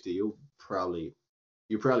minus 50, you probably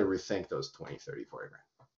rethink those 20, 30, 40 grand.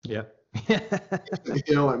 Yeah.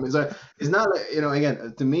 You know what I mean? So it's not,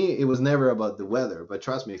 again, to me, it was never about the weather. But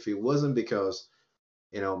trust me, if it wasn't because,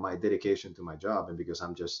 my dedication to my job and because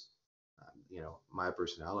I'm just, my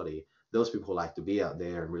personality, those people who like to be out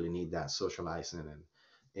there and really need that socializing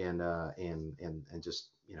and just,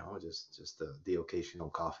 just the occasional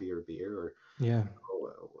coffee or beer or Yeah.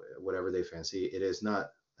 whatever they fancy,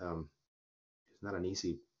 um, it's not an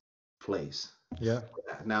easy place. Yeah.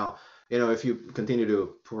 Now, if you continue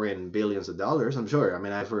to pour in billions of dollars, I'm sure. I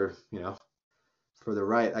mean, for the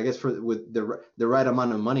right, I guess with the right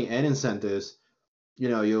amount of money and incentives,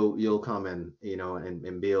 you'll come and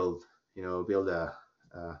and build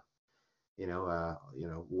uh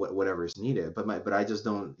whatever is needed. But I just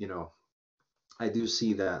don't, I do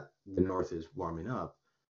see that the North is warming up,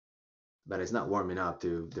 but it's not warming up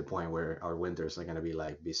to the point where our winters are going to be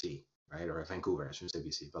like BC, right? Or Vancouver. I shouldn't say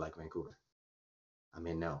BC, but like Vancouver. I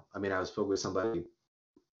mean, no. I mean, I spoke with somebody.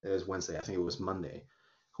 It was Wednesday. I think it was Monday,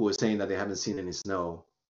 who was saying that they haven't seen any snow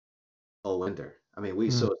all winter. I mean, we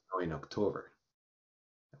Hmm. saw snow in October.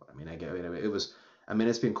 I mean, it was. I mean,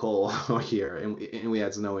 it's been cold all year, and we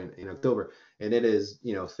had snow in October, and it is,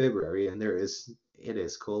 February, and it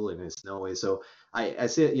is cold and it's snowy. So I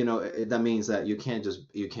say, that means that you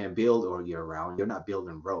can't build all year round. You're not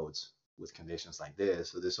building roads with conditions like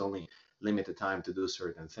this. So there's only limited time to do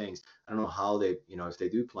certain things. I don't know how they, if they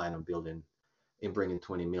do plan on building and bringing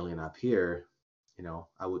 20 million up here,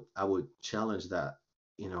 I would challenge that,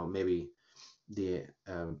 maybe the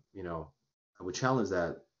I would challenge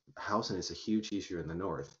that housing is a huge issue in the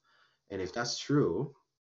north, and if that's true,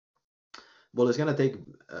 well, it's gonna take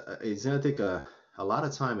a lot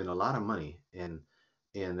of time and a lot of money and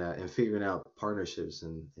figuring out partnerships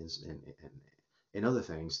and other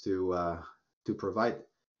things to provide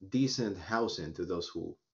decent housing to those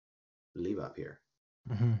who live up here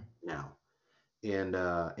Hmm. now. And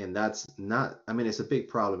that's not, I mean, it's a big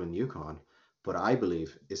problem in Yukon, but I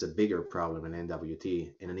believe it's a bigger problem in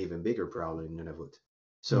NWT and an even bigger problem in Nunavut.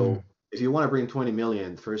 So Hmm. if you want to bring 20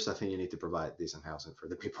 million, first I think you need to provide decent housing for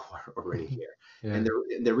the people who are already here. Yeah. And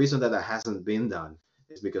the reason that that hasn't been done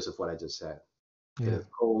is because of what I just said. It Yeah. is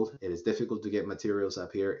cold, it is difficult to get materials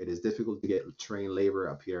up here, it is difficult to get trained labor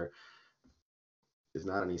up here. It's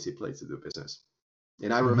not an easy place to do business.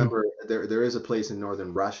 And I Hmm. remember there is a place in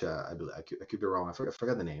northern Russia. I believe I could be wrong. I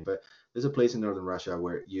forgot the name, but there's a place in northern Russia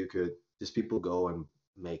where you could just people go and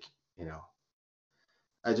make, you know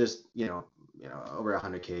I just over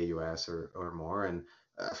 100K US or more, and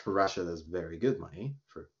for Russia that's very good money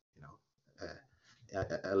for, you know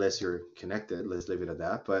unless you're connected. Let's leave it at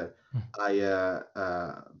that. But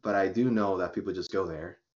I do know that people just go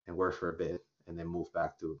there and work for a bit and then move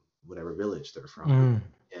back to whatever village they're from, Mm.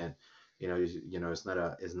 and it's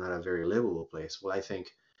not a very livable place. Well, I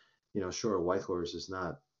think sure, Whitehorse is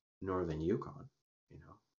not northern Yukon, you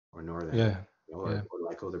know, or northern, Yeah. Yeah. or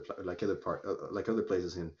like other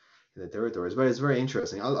places in the territories. But it's very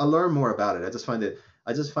interesting. I'll learn more about it. I just find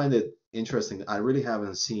it interesting. I really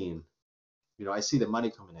haven't seen, I see the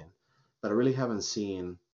money coming in, but I really haven't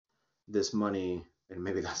seen this money, and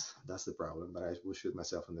maybe that's the problem. But I will shoot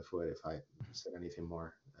myself in the foot if I said anything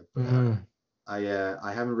more. But Mm.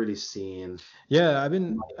 I haven't really seen Yeah.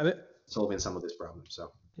 solving some of these problems.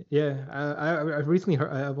 So. Yeah, I've recently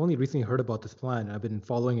heard. I've only recently heard about this plan. I've been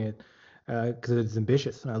following it because it's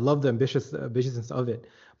ambitious, and I love the ambitiousness of it.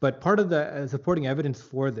 But part of the supporting evidence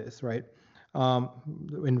for this, right? Um,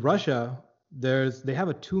 in Russia, they have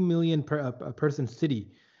a 2 million a person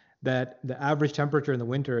city that the average temperature in the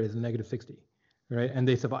winter is -60, right? And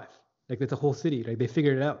they survive. Like it's a whole city. Like they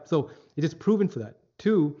figured it out. So it is proven for that.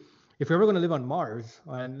 Two, if you're ever going to live on Mars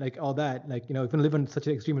and like all that, like if you're going to live in such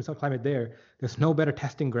an extreme climate there, there's no better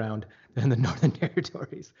testing ground than the Northern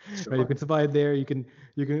Territories. Right? You Sure. can survive there. You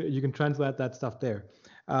can translate that stuff there.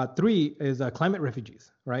 Three is climate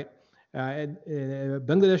refugees, right?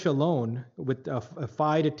 Bangladesh alone, with a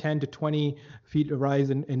 5 to 10 to 20 feet rise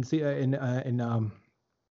in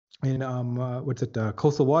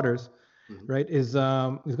coastal waters, Mhm. right, is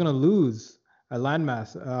going to lose a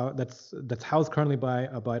landmass that's housed currently by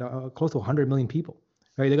about close to 100 million people.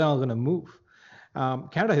 Right, they're all going to move.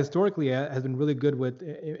 Canada historically has been really good with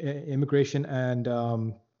immigration and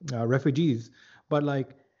refugees, but like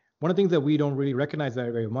one of the things that we don't really recognize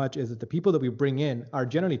very much is that the people that we bring in are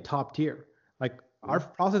generally top tier. Like our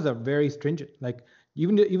Mhm. processes are very stringent. Like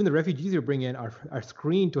even the refugees you bring in are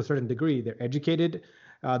screened to a certain degree. They're educated.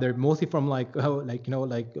 They're mostly from like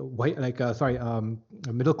white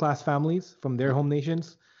middle class families from their home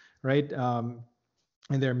nations, right?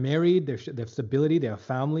 And they're married, they have stability, they have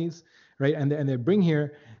families, right? And they bring here,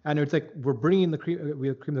 and it's like we're bringing the cream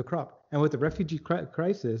of the crop. And with the refugee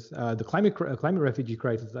crisis, the climate refugee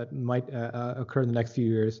crisis that might occur in the next few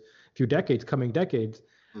years, few decades, coming decades,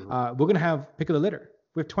 Mhm. we're going to have pick of the litter.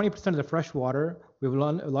 We have 20% of the fresh water. We have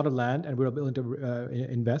a lot of land, and we're willing to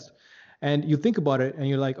invest. And you think about it, and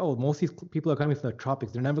you're like, oh, most of these people are coming from the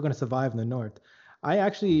tropics. They're never going to survive in the north. I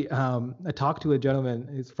actually I talked to a gentleman.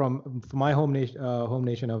 He's from my home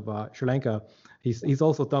nation of Sri Lanka. He's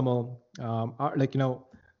also Tamil.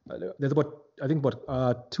 There's about I think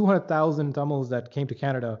about 200,000 Tamils that came to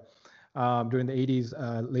Canada during the 80s,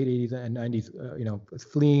 late 80s and 90s.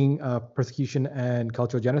 Fleeing persecution and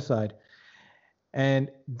cultural genocide.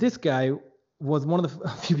 And this guy was one of the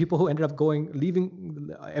few people who ended up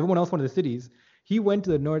leaving. Everyone else went to the cities. He went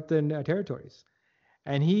to the northern territories,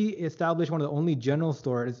 and he established one of the only general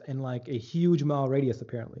stores in like a huge mile radius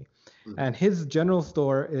apparently. Mhm. And his general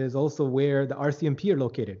store is also where the RCMP are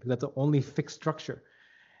located, because that's the only fixed structure.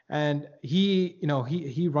 And he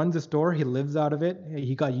runs a store, he lives out of it,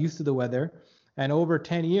 he got used to the weather, and over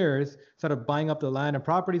 10 years started buying up the land and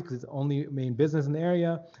properties because it's the only main business in the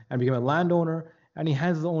area, and became a landowner. And he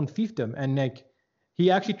has his own fiefdom, and like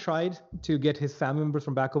he actually tried to get his family members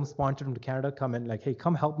from back home, sponsored him to Canada, come and like, hey,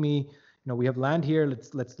 come help me, we have land here,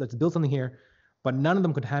 let's build something here. But none of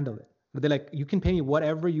them could handle it. They're like, you can pay me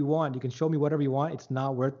whatever you want, you can show me whatever you want, it's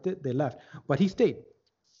not worth it. They left. But he stayed.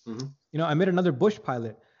 Mhm. I met another bush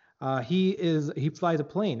pilot. He flies a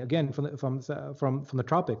plane again from the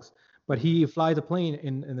tropics, but Mhm. he flies a plane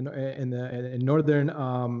in northern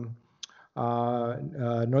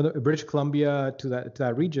northern British Columbia to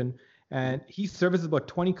that region, Mhm. and he services about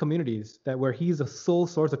 20 communities that where he's a sole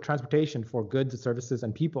source of transportation for goods, services,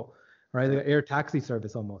 and people, right? Yeah. The air taxi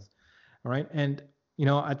service almost, all right? And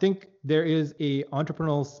I think there is a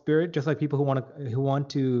entrepreneurial spirit, just like people who want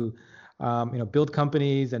to build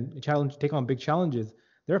companies and take on big challenges.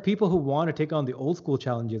 There are people who want to take on the old school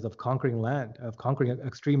challenges of conquering land, of conquering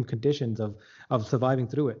extreme conditions, of surviving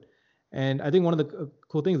through it. And I think one of the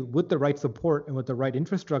cool things, with the right support and with the right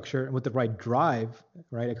infrastructure and with the right drive,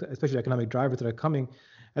 right, especially economic drivers that are coming,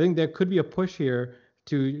 I think there could be a push here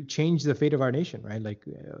to change the fate of our nation, right? Like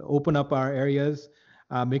open up our areas,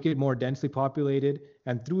 make it more densely populated,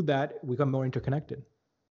 and through that become more interconnected.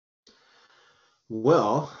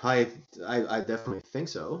 Well, I definitely think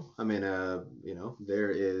so. I mean,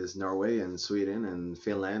 there is Norway and Sweden and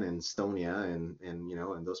Finland and Estonia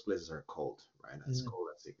and those places are cold, right? As Mm. cold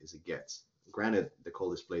as it gets. Granted, the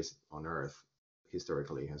coldest place on Earth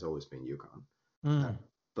historically has always been Yukon. Uh, Mm.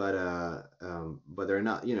 but they're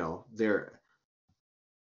not,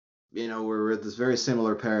 we're at this very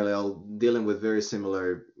similar parallel, dealing with very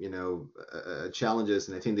similar, challenges.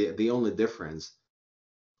 And I think the only difference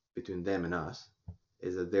between them and us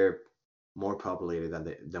is that they're more populated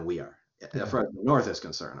than we are. As Yeah. far as the North is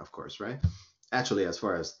concerned, of course, right? Actually, as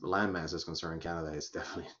far as land mass is concerned, Canada is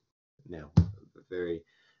definitely, you know, very,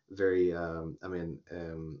 very.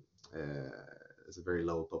 It's a very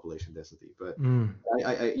low population density, but Mm.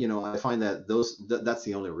 I find that that's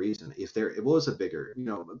the only reason. If there it was a bigger,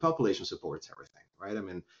 population supports everything, right? I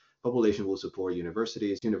mean, population will support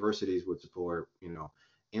universities. Universities would support,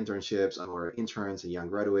 internships or interns and young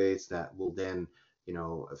graduates that will then,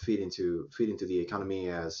 feed into the economy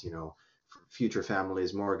as, future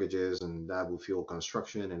families, mortgages, and that will fuel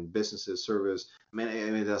construction and businesses, service. I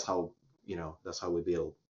mean that's how we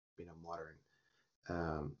build, modern,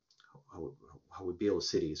 um, how, how we build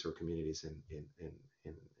cities or communities in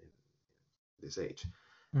this age.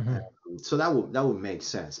 Hmm. So that would make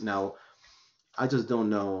sense. Now, I just don't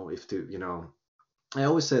know if to, I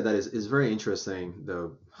always say that it's very interesting,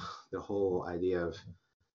 the whole idea of,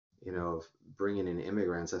 of bringing in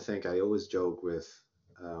immigrants. I think I always joke with,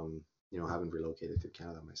 having relocated to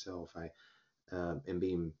Canada myself. And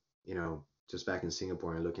being, just back in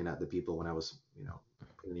Singapore and looking at the people when I was,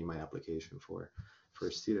 putting in my application for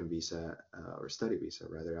a student visa, or study visa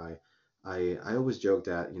rather. I always joke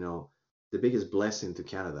that, the biggest blessing to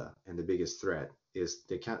Canada and the biggest threat is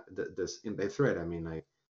this. In by threat, I mean, like,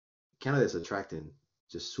 Canada is attracting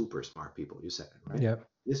just super smart people. You said it, right? Yeah.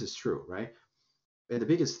 This is true, right? And the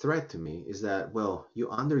biggest threat to me is that, well, you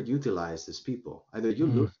underutilize these people. Either you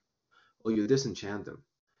Mm. lose or you disenchant them.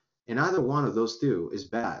 And either one of those two is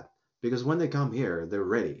bad, because when they come here, they're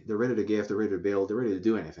ready. They're ready to give, they're ready to build, they're ready to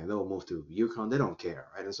do anything. They'll move to Yukon. They don't care,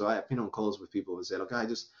 right? And so I've been on calls with people who say, look,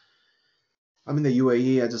 I'm in the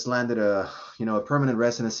UAE. I just landed a permanent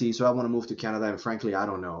residency, so I want to move to Canada. And frankly, I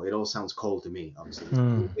don't know. It all sounds cold to me, obviously.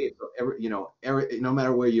 Mm. No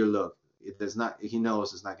matter where you look, it does not. He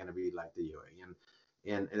knows it's not going to be like the UAE.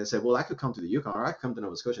 And I said, well, I could come to the Yukon or I could come to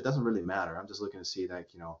Nova Scotia. It doesn't really matter. I'm just looking to see, like,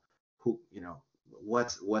 who,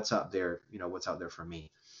 what's up there, what's out there for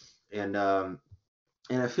me. And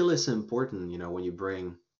I feel it's important, when you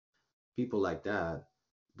bring people like that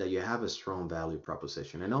you have a strong value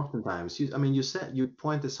proposition. And oftentimes, you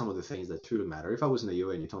pointed some of the things that truly matter. If I was in the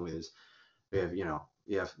UA and you told me this,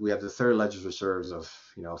 we have the third largest reserves of,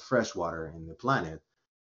 fresh water in the planet.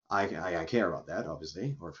 I care about that,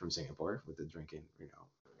 obviously, or from Singapore with the drinking,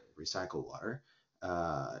 recycled water.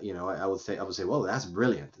 I would say, well, that's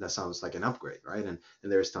brilliant. That sounds like an upgrade, right? And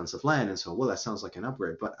there's tons of land, and so, well, that sounds like an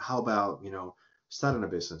upgrade. But how about, starting a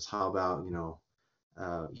business? How about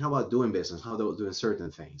doing business? How about doing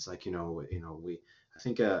certain things? Like, I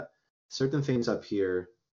think, certain things up here,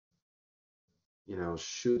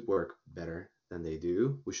 should work better than they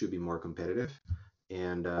do. We should be more competitive,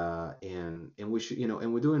 and we should,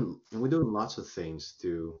 and we're doing lots of things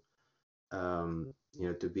to,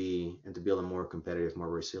 to be and to build a more competitive, more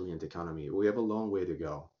resilient economy. We have a long way to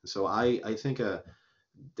go. So I think,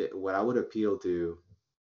 what I would appeal to,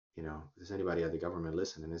 if there's anybody at the government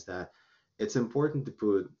listening, is that it's important to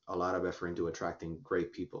put a lot of effort into attracting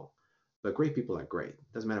great people. But great people are great.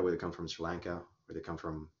 Doesn't matter where they come from, Sri Lanka, where they come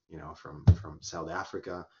from, from South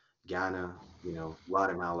Africa, Ghana,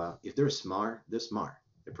 Guatemala. If they're smart, they're smart.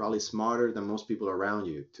 They're probably smarter than most people around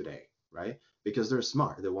you today, right? Because they're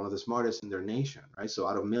smart. They're one of the smartest in their nation, right? So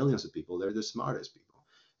out of millions of people, they're the smartest people.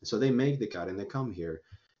 And so they make the cut and they come here,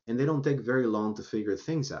 and they don't take very long to figure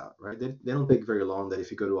things out, right? They don't take very long that if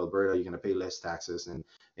you go to Alberta, you're going to pay less taxes, and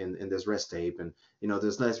there's red tape, and,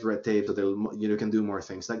 there's less red tape, so they'll, can do more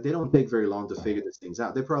things. Like, they don't take very long to figure these things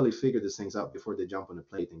out. They probably figure these things out before they jump on a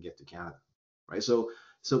plate and get to Canada, right? So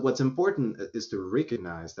what's important is to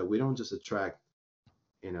recognize that we don't just attract,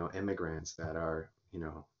 immigrants that are,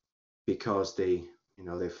 because they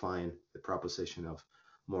find the proposition of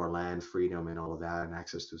more land, freedom, and all of that, and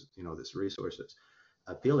access to, these resources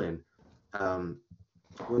appealing. Um,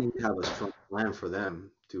 we need to have a strong plan for them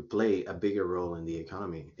to play a bigger role in the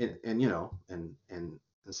economy, and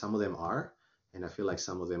some of them are, and I feel like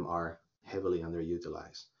some of them are heavily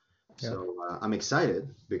underutilized. Yeah. So, I'm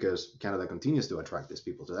excited because Canada continues to attract these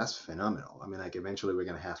people, so that's phenomenal. I mean, like, eventually we're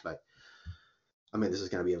gonna have, like, this is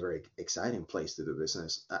going to be a very exciting place to do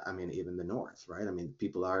business. Even the north, right?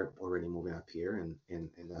 People are already moving up here, and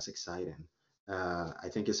that's exciting. I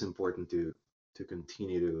think it's important to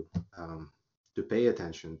continue to pay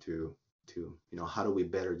attention to how do we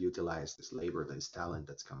better utilize this labor, this talent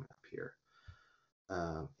that's coming up here,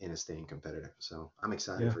 and staying competitive. So I'm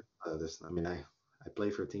excited Yeah. for this. I play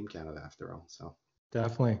for Team Canada after all. So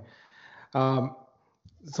Definitely. Um,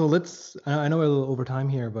 so I know we're a little over time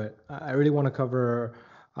here, but I really want to cover,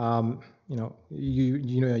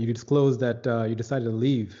 you disclosed that you decided to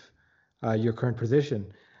leave your current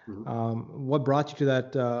position. Mhm. What brought you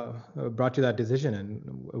that decision, and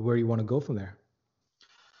where you want to go from there?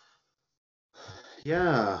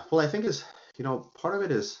 Yeah. Well, I think it's, part of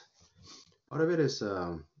it is, part of it is,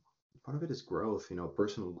 part of it is growth,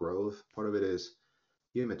 personal growth. Part of it is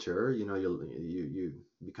you mature, you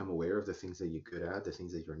become aware of the things that you're good at, the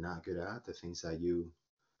things that you're not good at, the things that you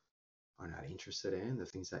are not interested in, the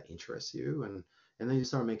things that interest you, and then you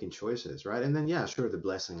start making choices, right? And then yeah, sure, the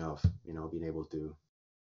blessing of, being able to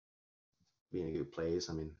be in a good place.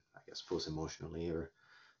 I mean, I guess both emotionally or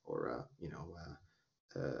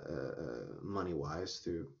money wise,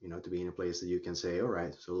 to to be in a place that you can say, all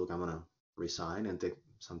right, so look, I'm gonna resign and take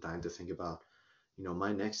some time to think about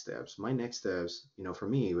my next steps. My next steps, for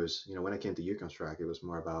me was, when I came to Uconstruct, it was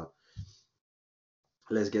more about,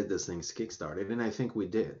 let's get this thing kickstarted, and I think we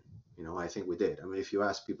did. I think we did. I mean, if you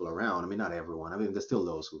ask people around, I mean, not everyone. I mean, there's still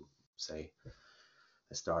those who say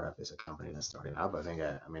a startup is a company that's starting up. I think,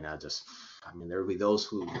 I mean, there will be those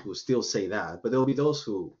who still say that, but there will be those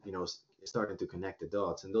who, starting to connect the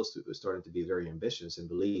dots, and those who are starting to be very ambitious and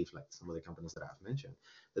believe, like some of the companies that I've mentioned,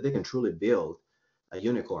 that they can truly build a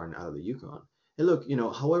unicorn out of the Yukon. And look,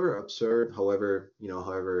 however absurd,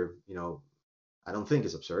 I don't think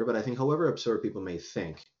it's absurd, but I think however absurd people may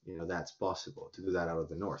think, that's possible to do that out of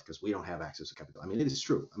the north because we don't have access to capital. I mean, it is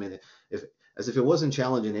true. I mean, if as if it wasn't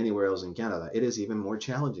challenging anywhere else in Canada, it is even more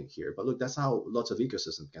challenging here. But look, that's how lots of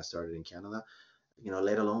ecosystems get started in Canada,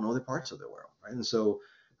 let alone other parts of the world, right? And so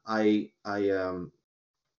I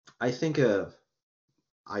think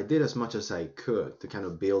I did as much as I could to kind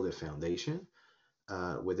of build a foundation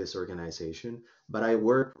with this organization, but I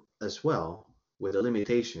work as well with a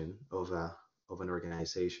limitation of an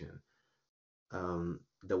organization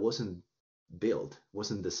that wasn't built,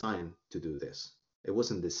 wasn't designed to do this. It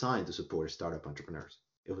wasn't designed to support startup entrepreneurs.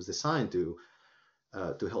 It was designed to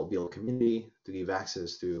help build community, to give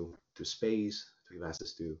access to space, to give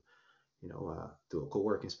access to a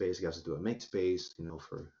co-working space, give access to a make space,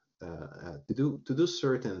 for to do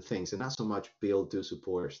certain things, and not so much build to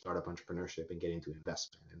support startup entrepreneurship and get into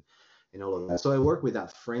investment and all of that. So I work with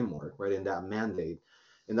that framework, right, and that mandate,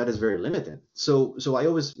 and that is very limited. So I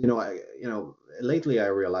always, lately I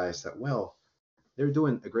realized that, well, they're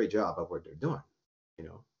doing a great job of what they're doing.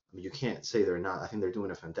 I mean, you can't say they're not. I think they're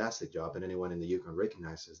doing a fantastic job, and anyone in the Yukon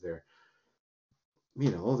recognizes their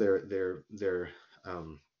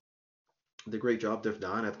the great job they've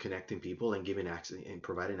done of connecting people and giving access and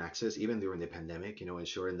providing access even during the pandemic,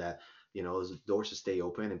 ensuring that those doors stay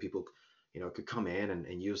open and people could come in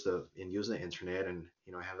and use the internet and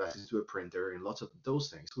have access to a printer and lots of those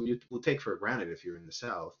things we'll take for granted if you're in the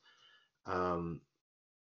south. um,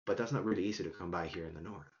 but that's not really easy to come by here in the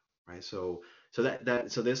north, right? So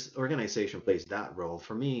this organization plays that role.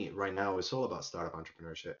 For me right now, it's all about startup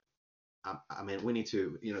entrepreneurship. I mean, we need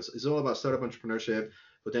to, it's all about startup entrepreneurship,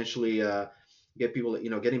 potentially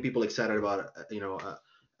getting people excited about,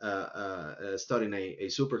 starting a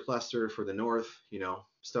super cluster for the north,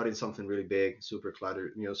 starting something really big, super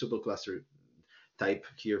cluster type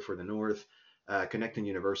here for the north, connecting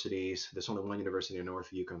universities. There's only one university in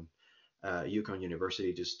North Yukon. Yukon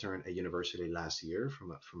University just turned a university last year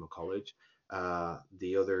from a college.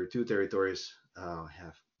 The other two territories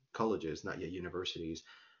have colleges, not yet universities.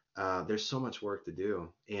 There's so much work to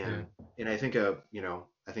do, Yeah. and I think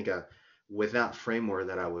with that framework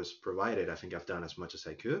that I was provided, I think I've done as much as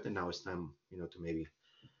I could, and now it's time, to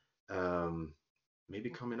um, maybe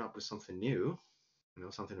coming up with something new,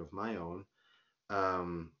 something of my own,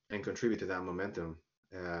 and contribute to that momentum,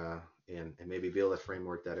 and maybe build a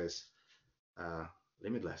framework that is uh,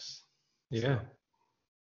 limitless. Yeah.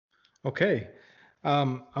 So Okay.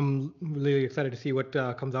 I'm really excited to see what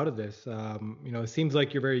comes out of this. It seems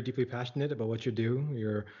like you're very deeply passionate about what you do.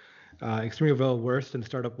 You're extremely well versed in the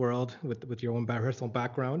startup world with your own personal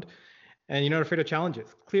background, and you're not afraid of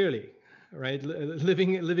challenges. Clearly, right?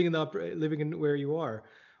 Living in where you are.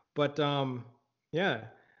 But yeah,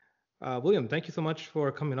 William, thank you so much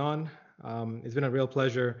for coming on. It's been a real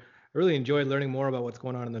pleasure. I really enjoyed learning more about what's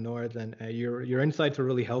going on in the north, and your insights were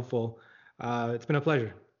really helpful. It's been a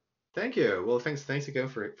pleasure. thank you. Well, thanks again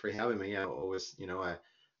for having me. I always,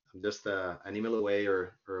 I'm just an email away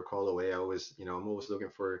or a call away. I'm always looking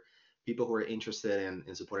for people who are interested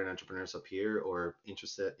in supporting entrepreneurs up here or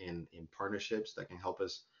interested in partnerships that can help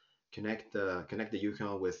us connect the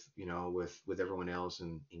Yukon with with everyone else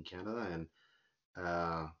in Canada. And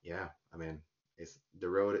yeah, I mean, it's the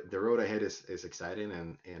road ahead is exciting,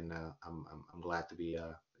 and I'm glad to be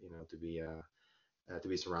to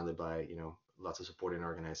be surrounded by lots of supporting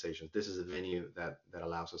organizations. This is a venue that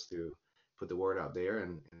allows us to put the word out there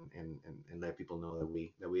and let people know that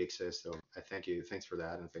we exist. So I thank you. Thanks for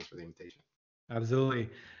that, and thanks for the invitation. Absolutely.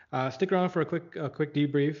 Stick around for a quick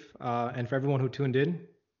debrief, and for everyone who tuned in,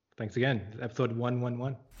 thanks again. Episode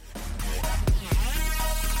 111.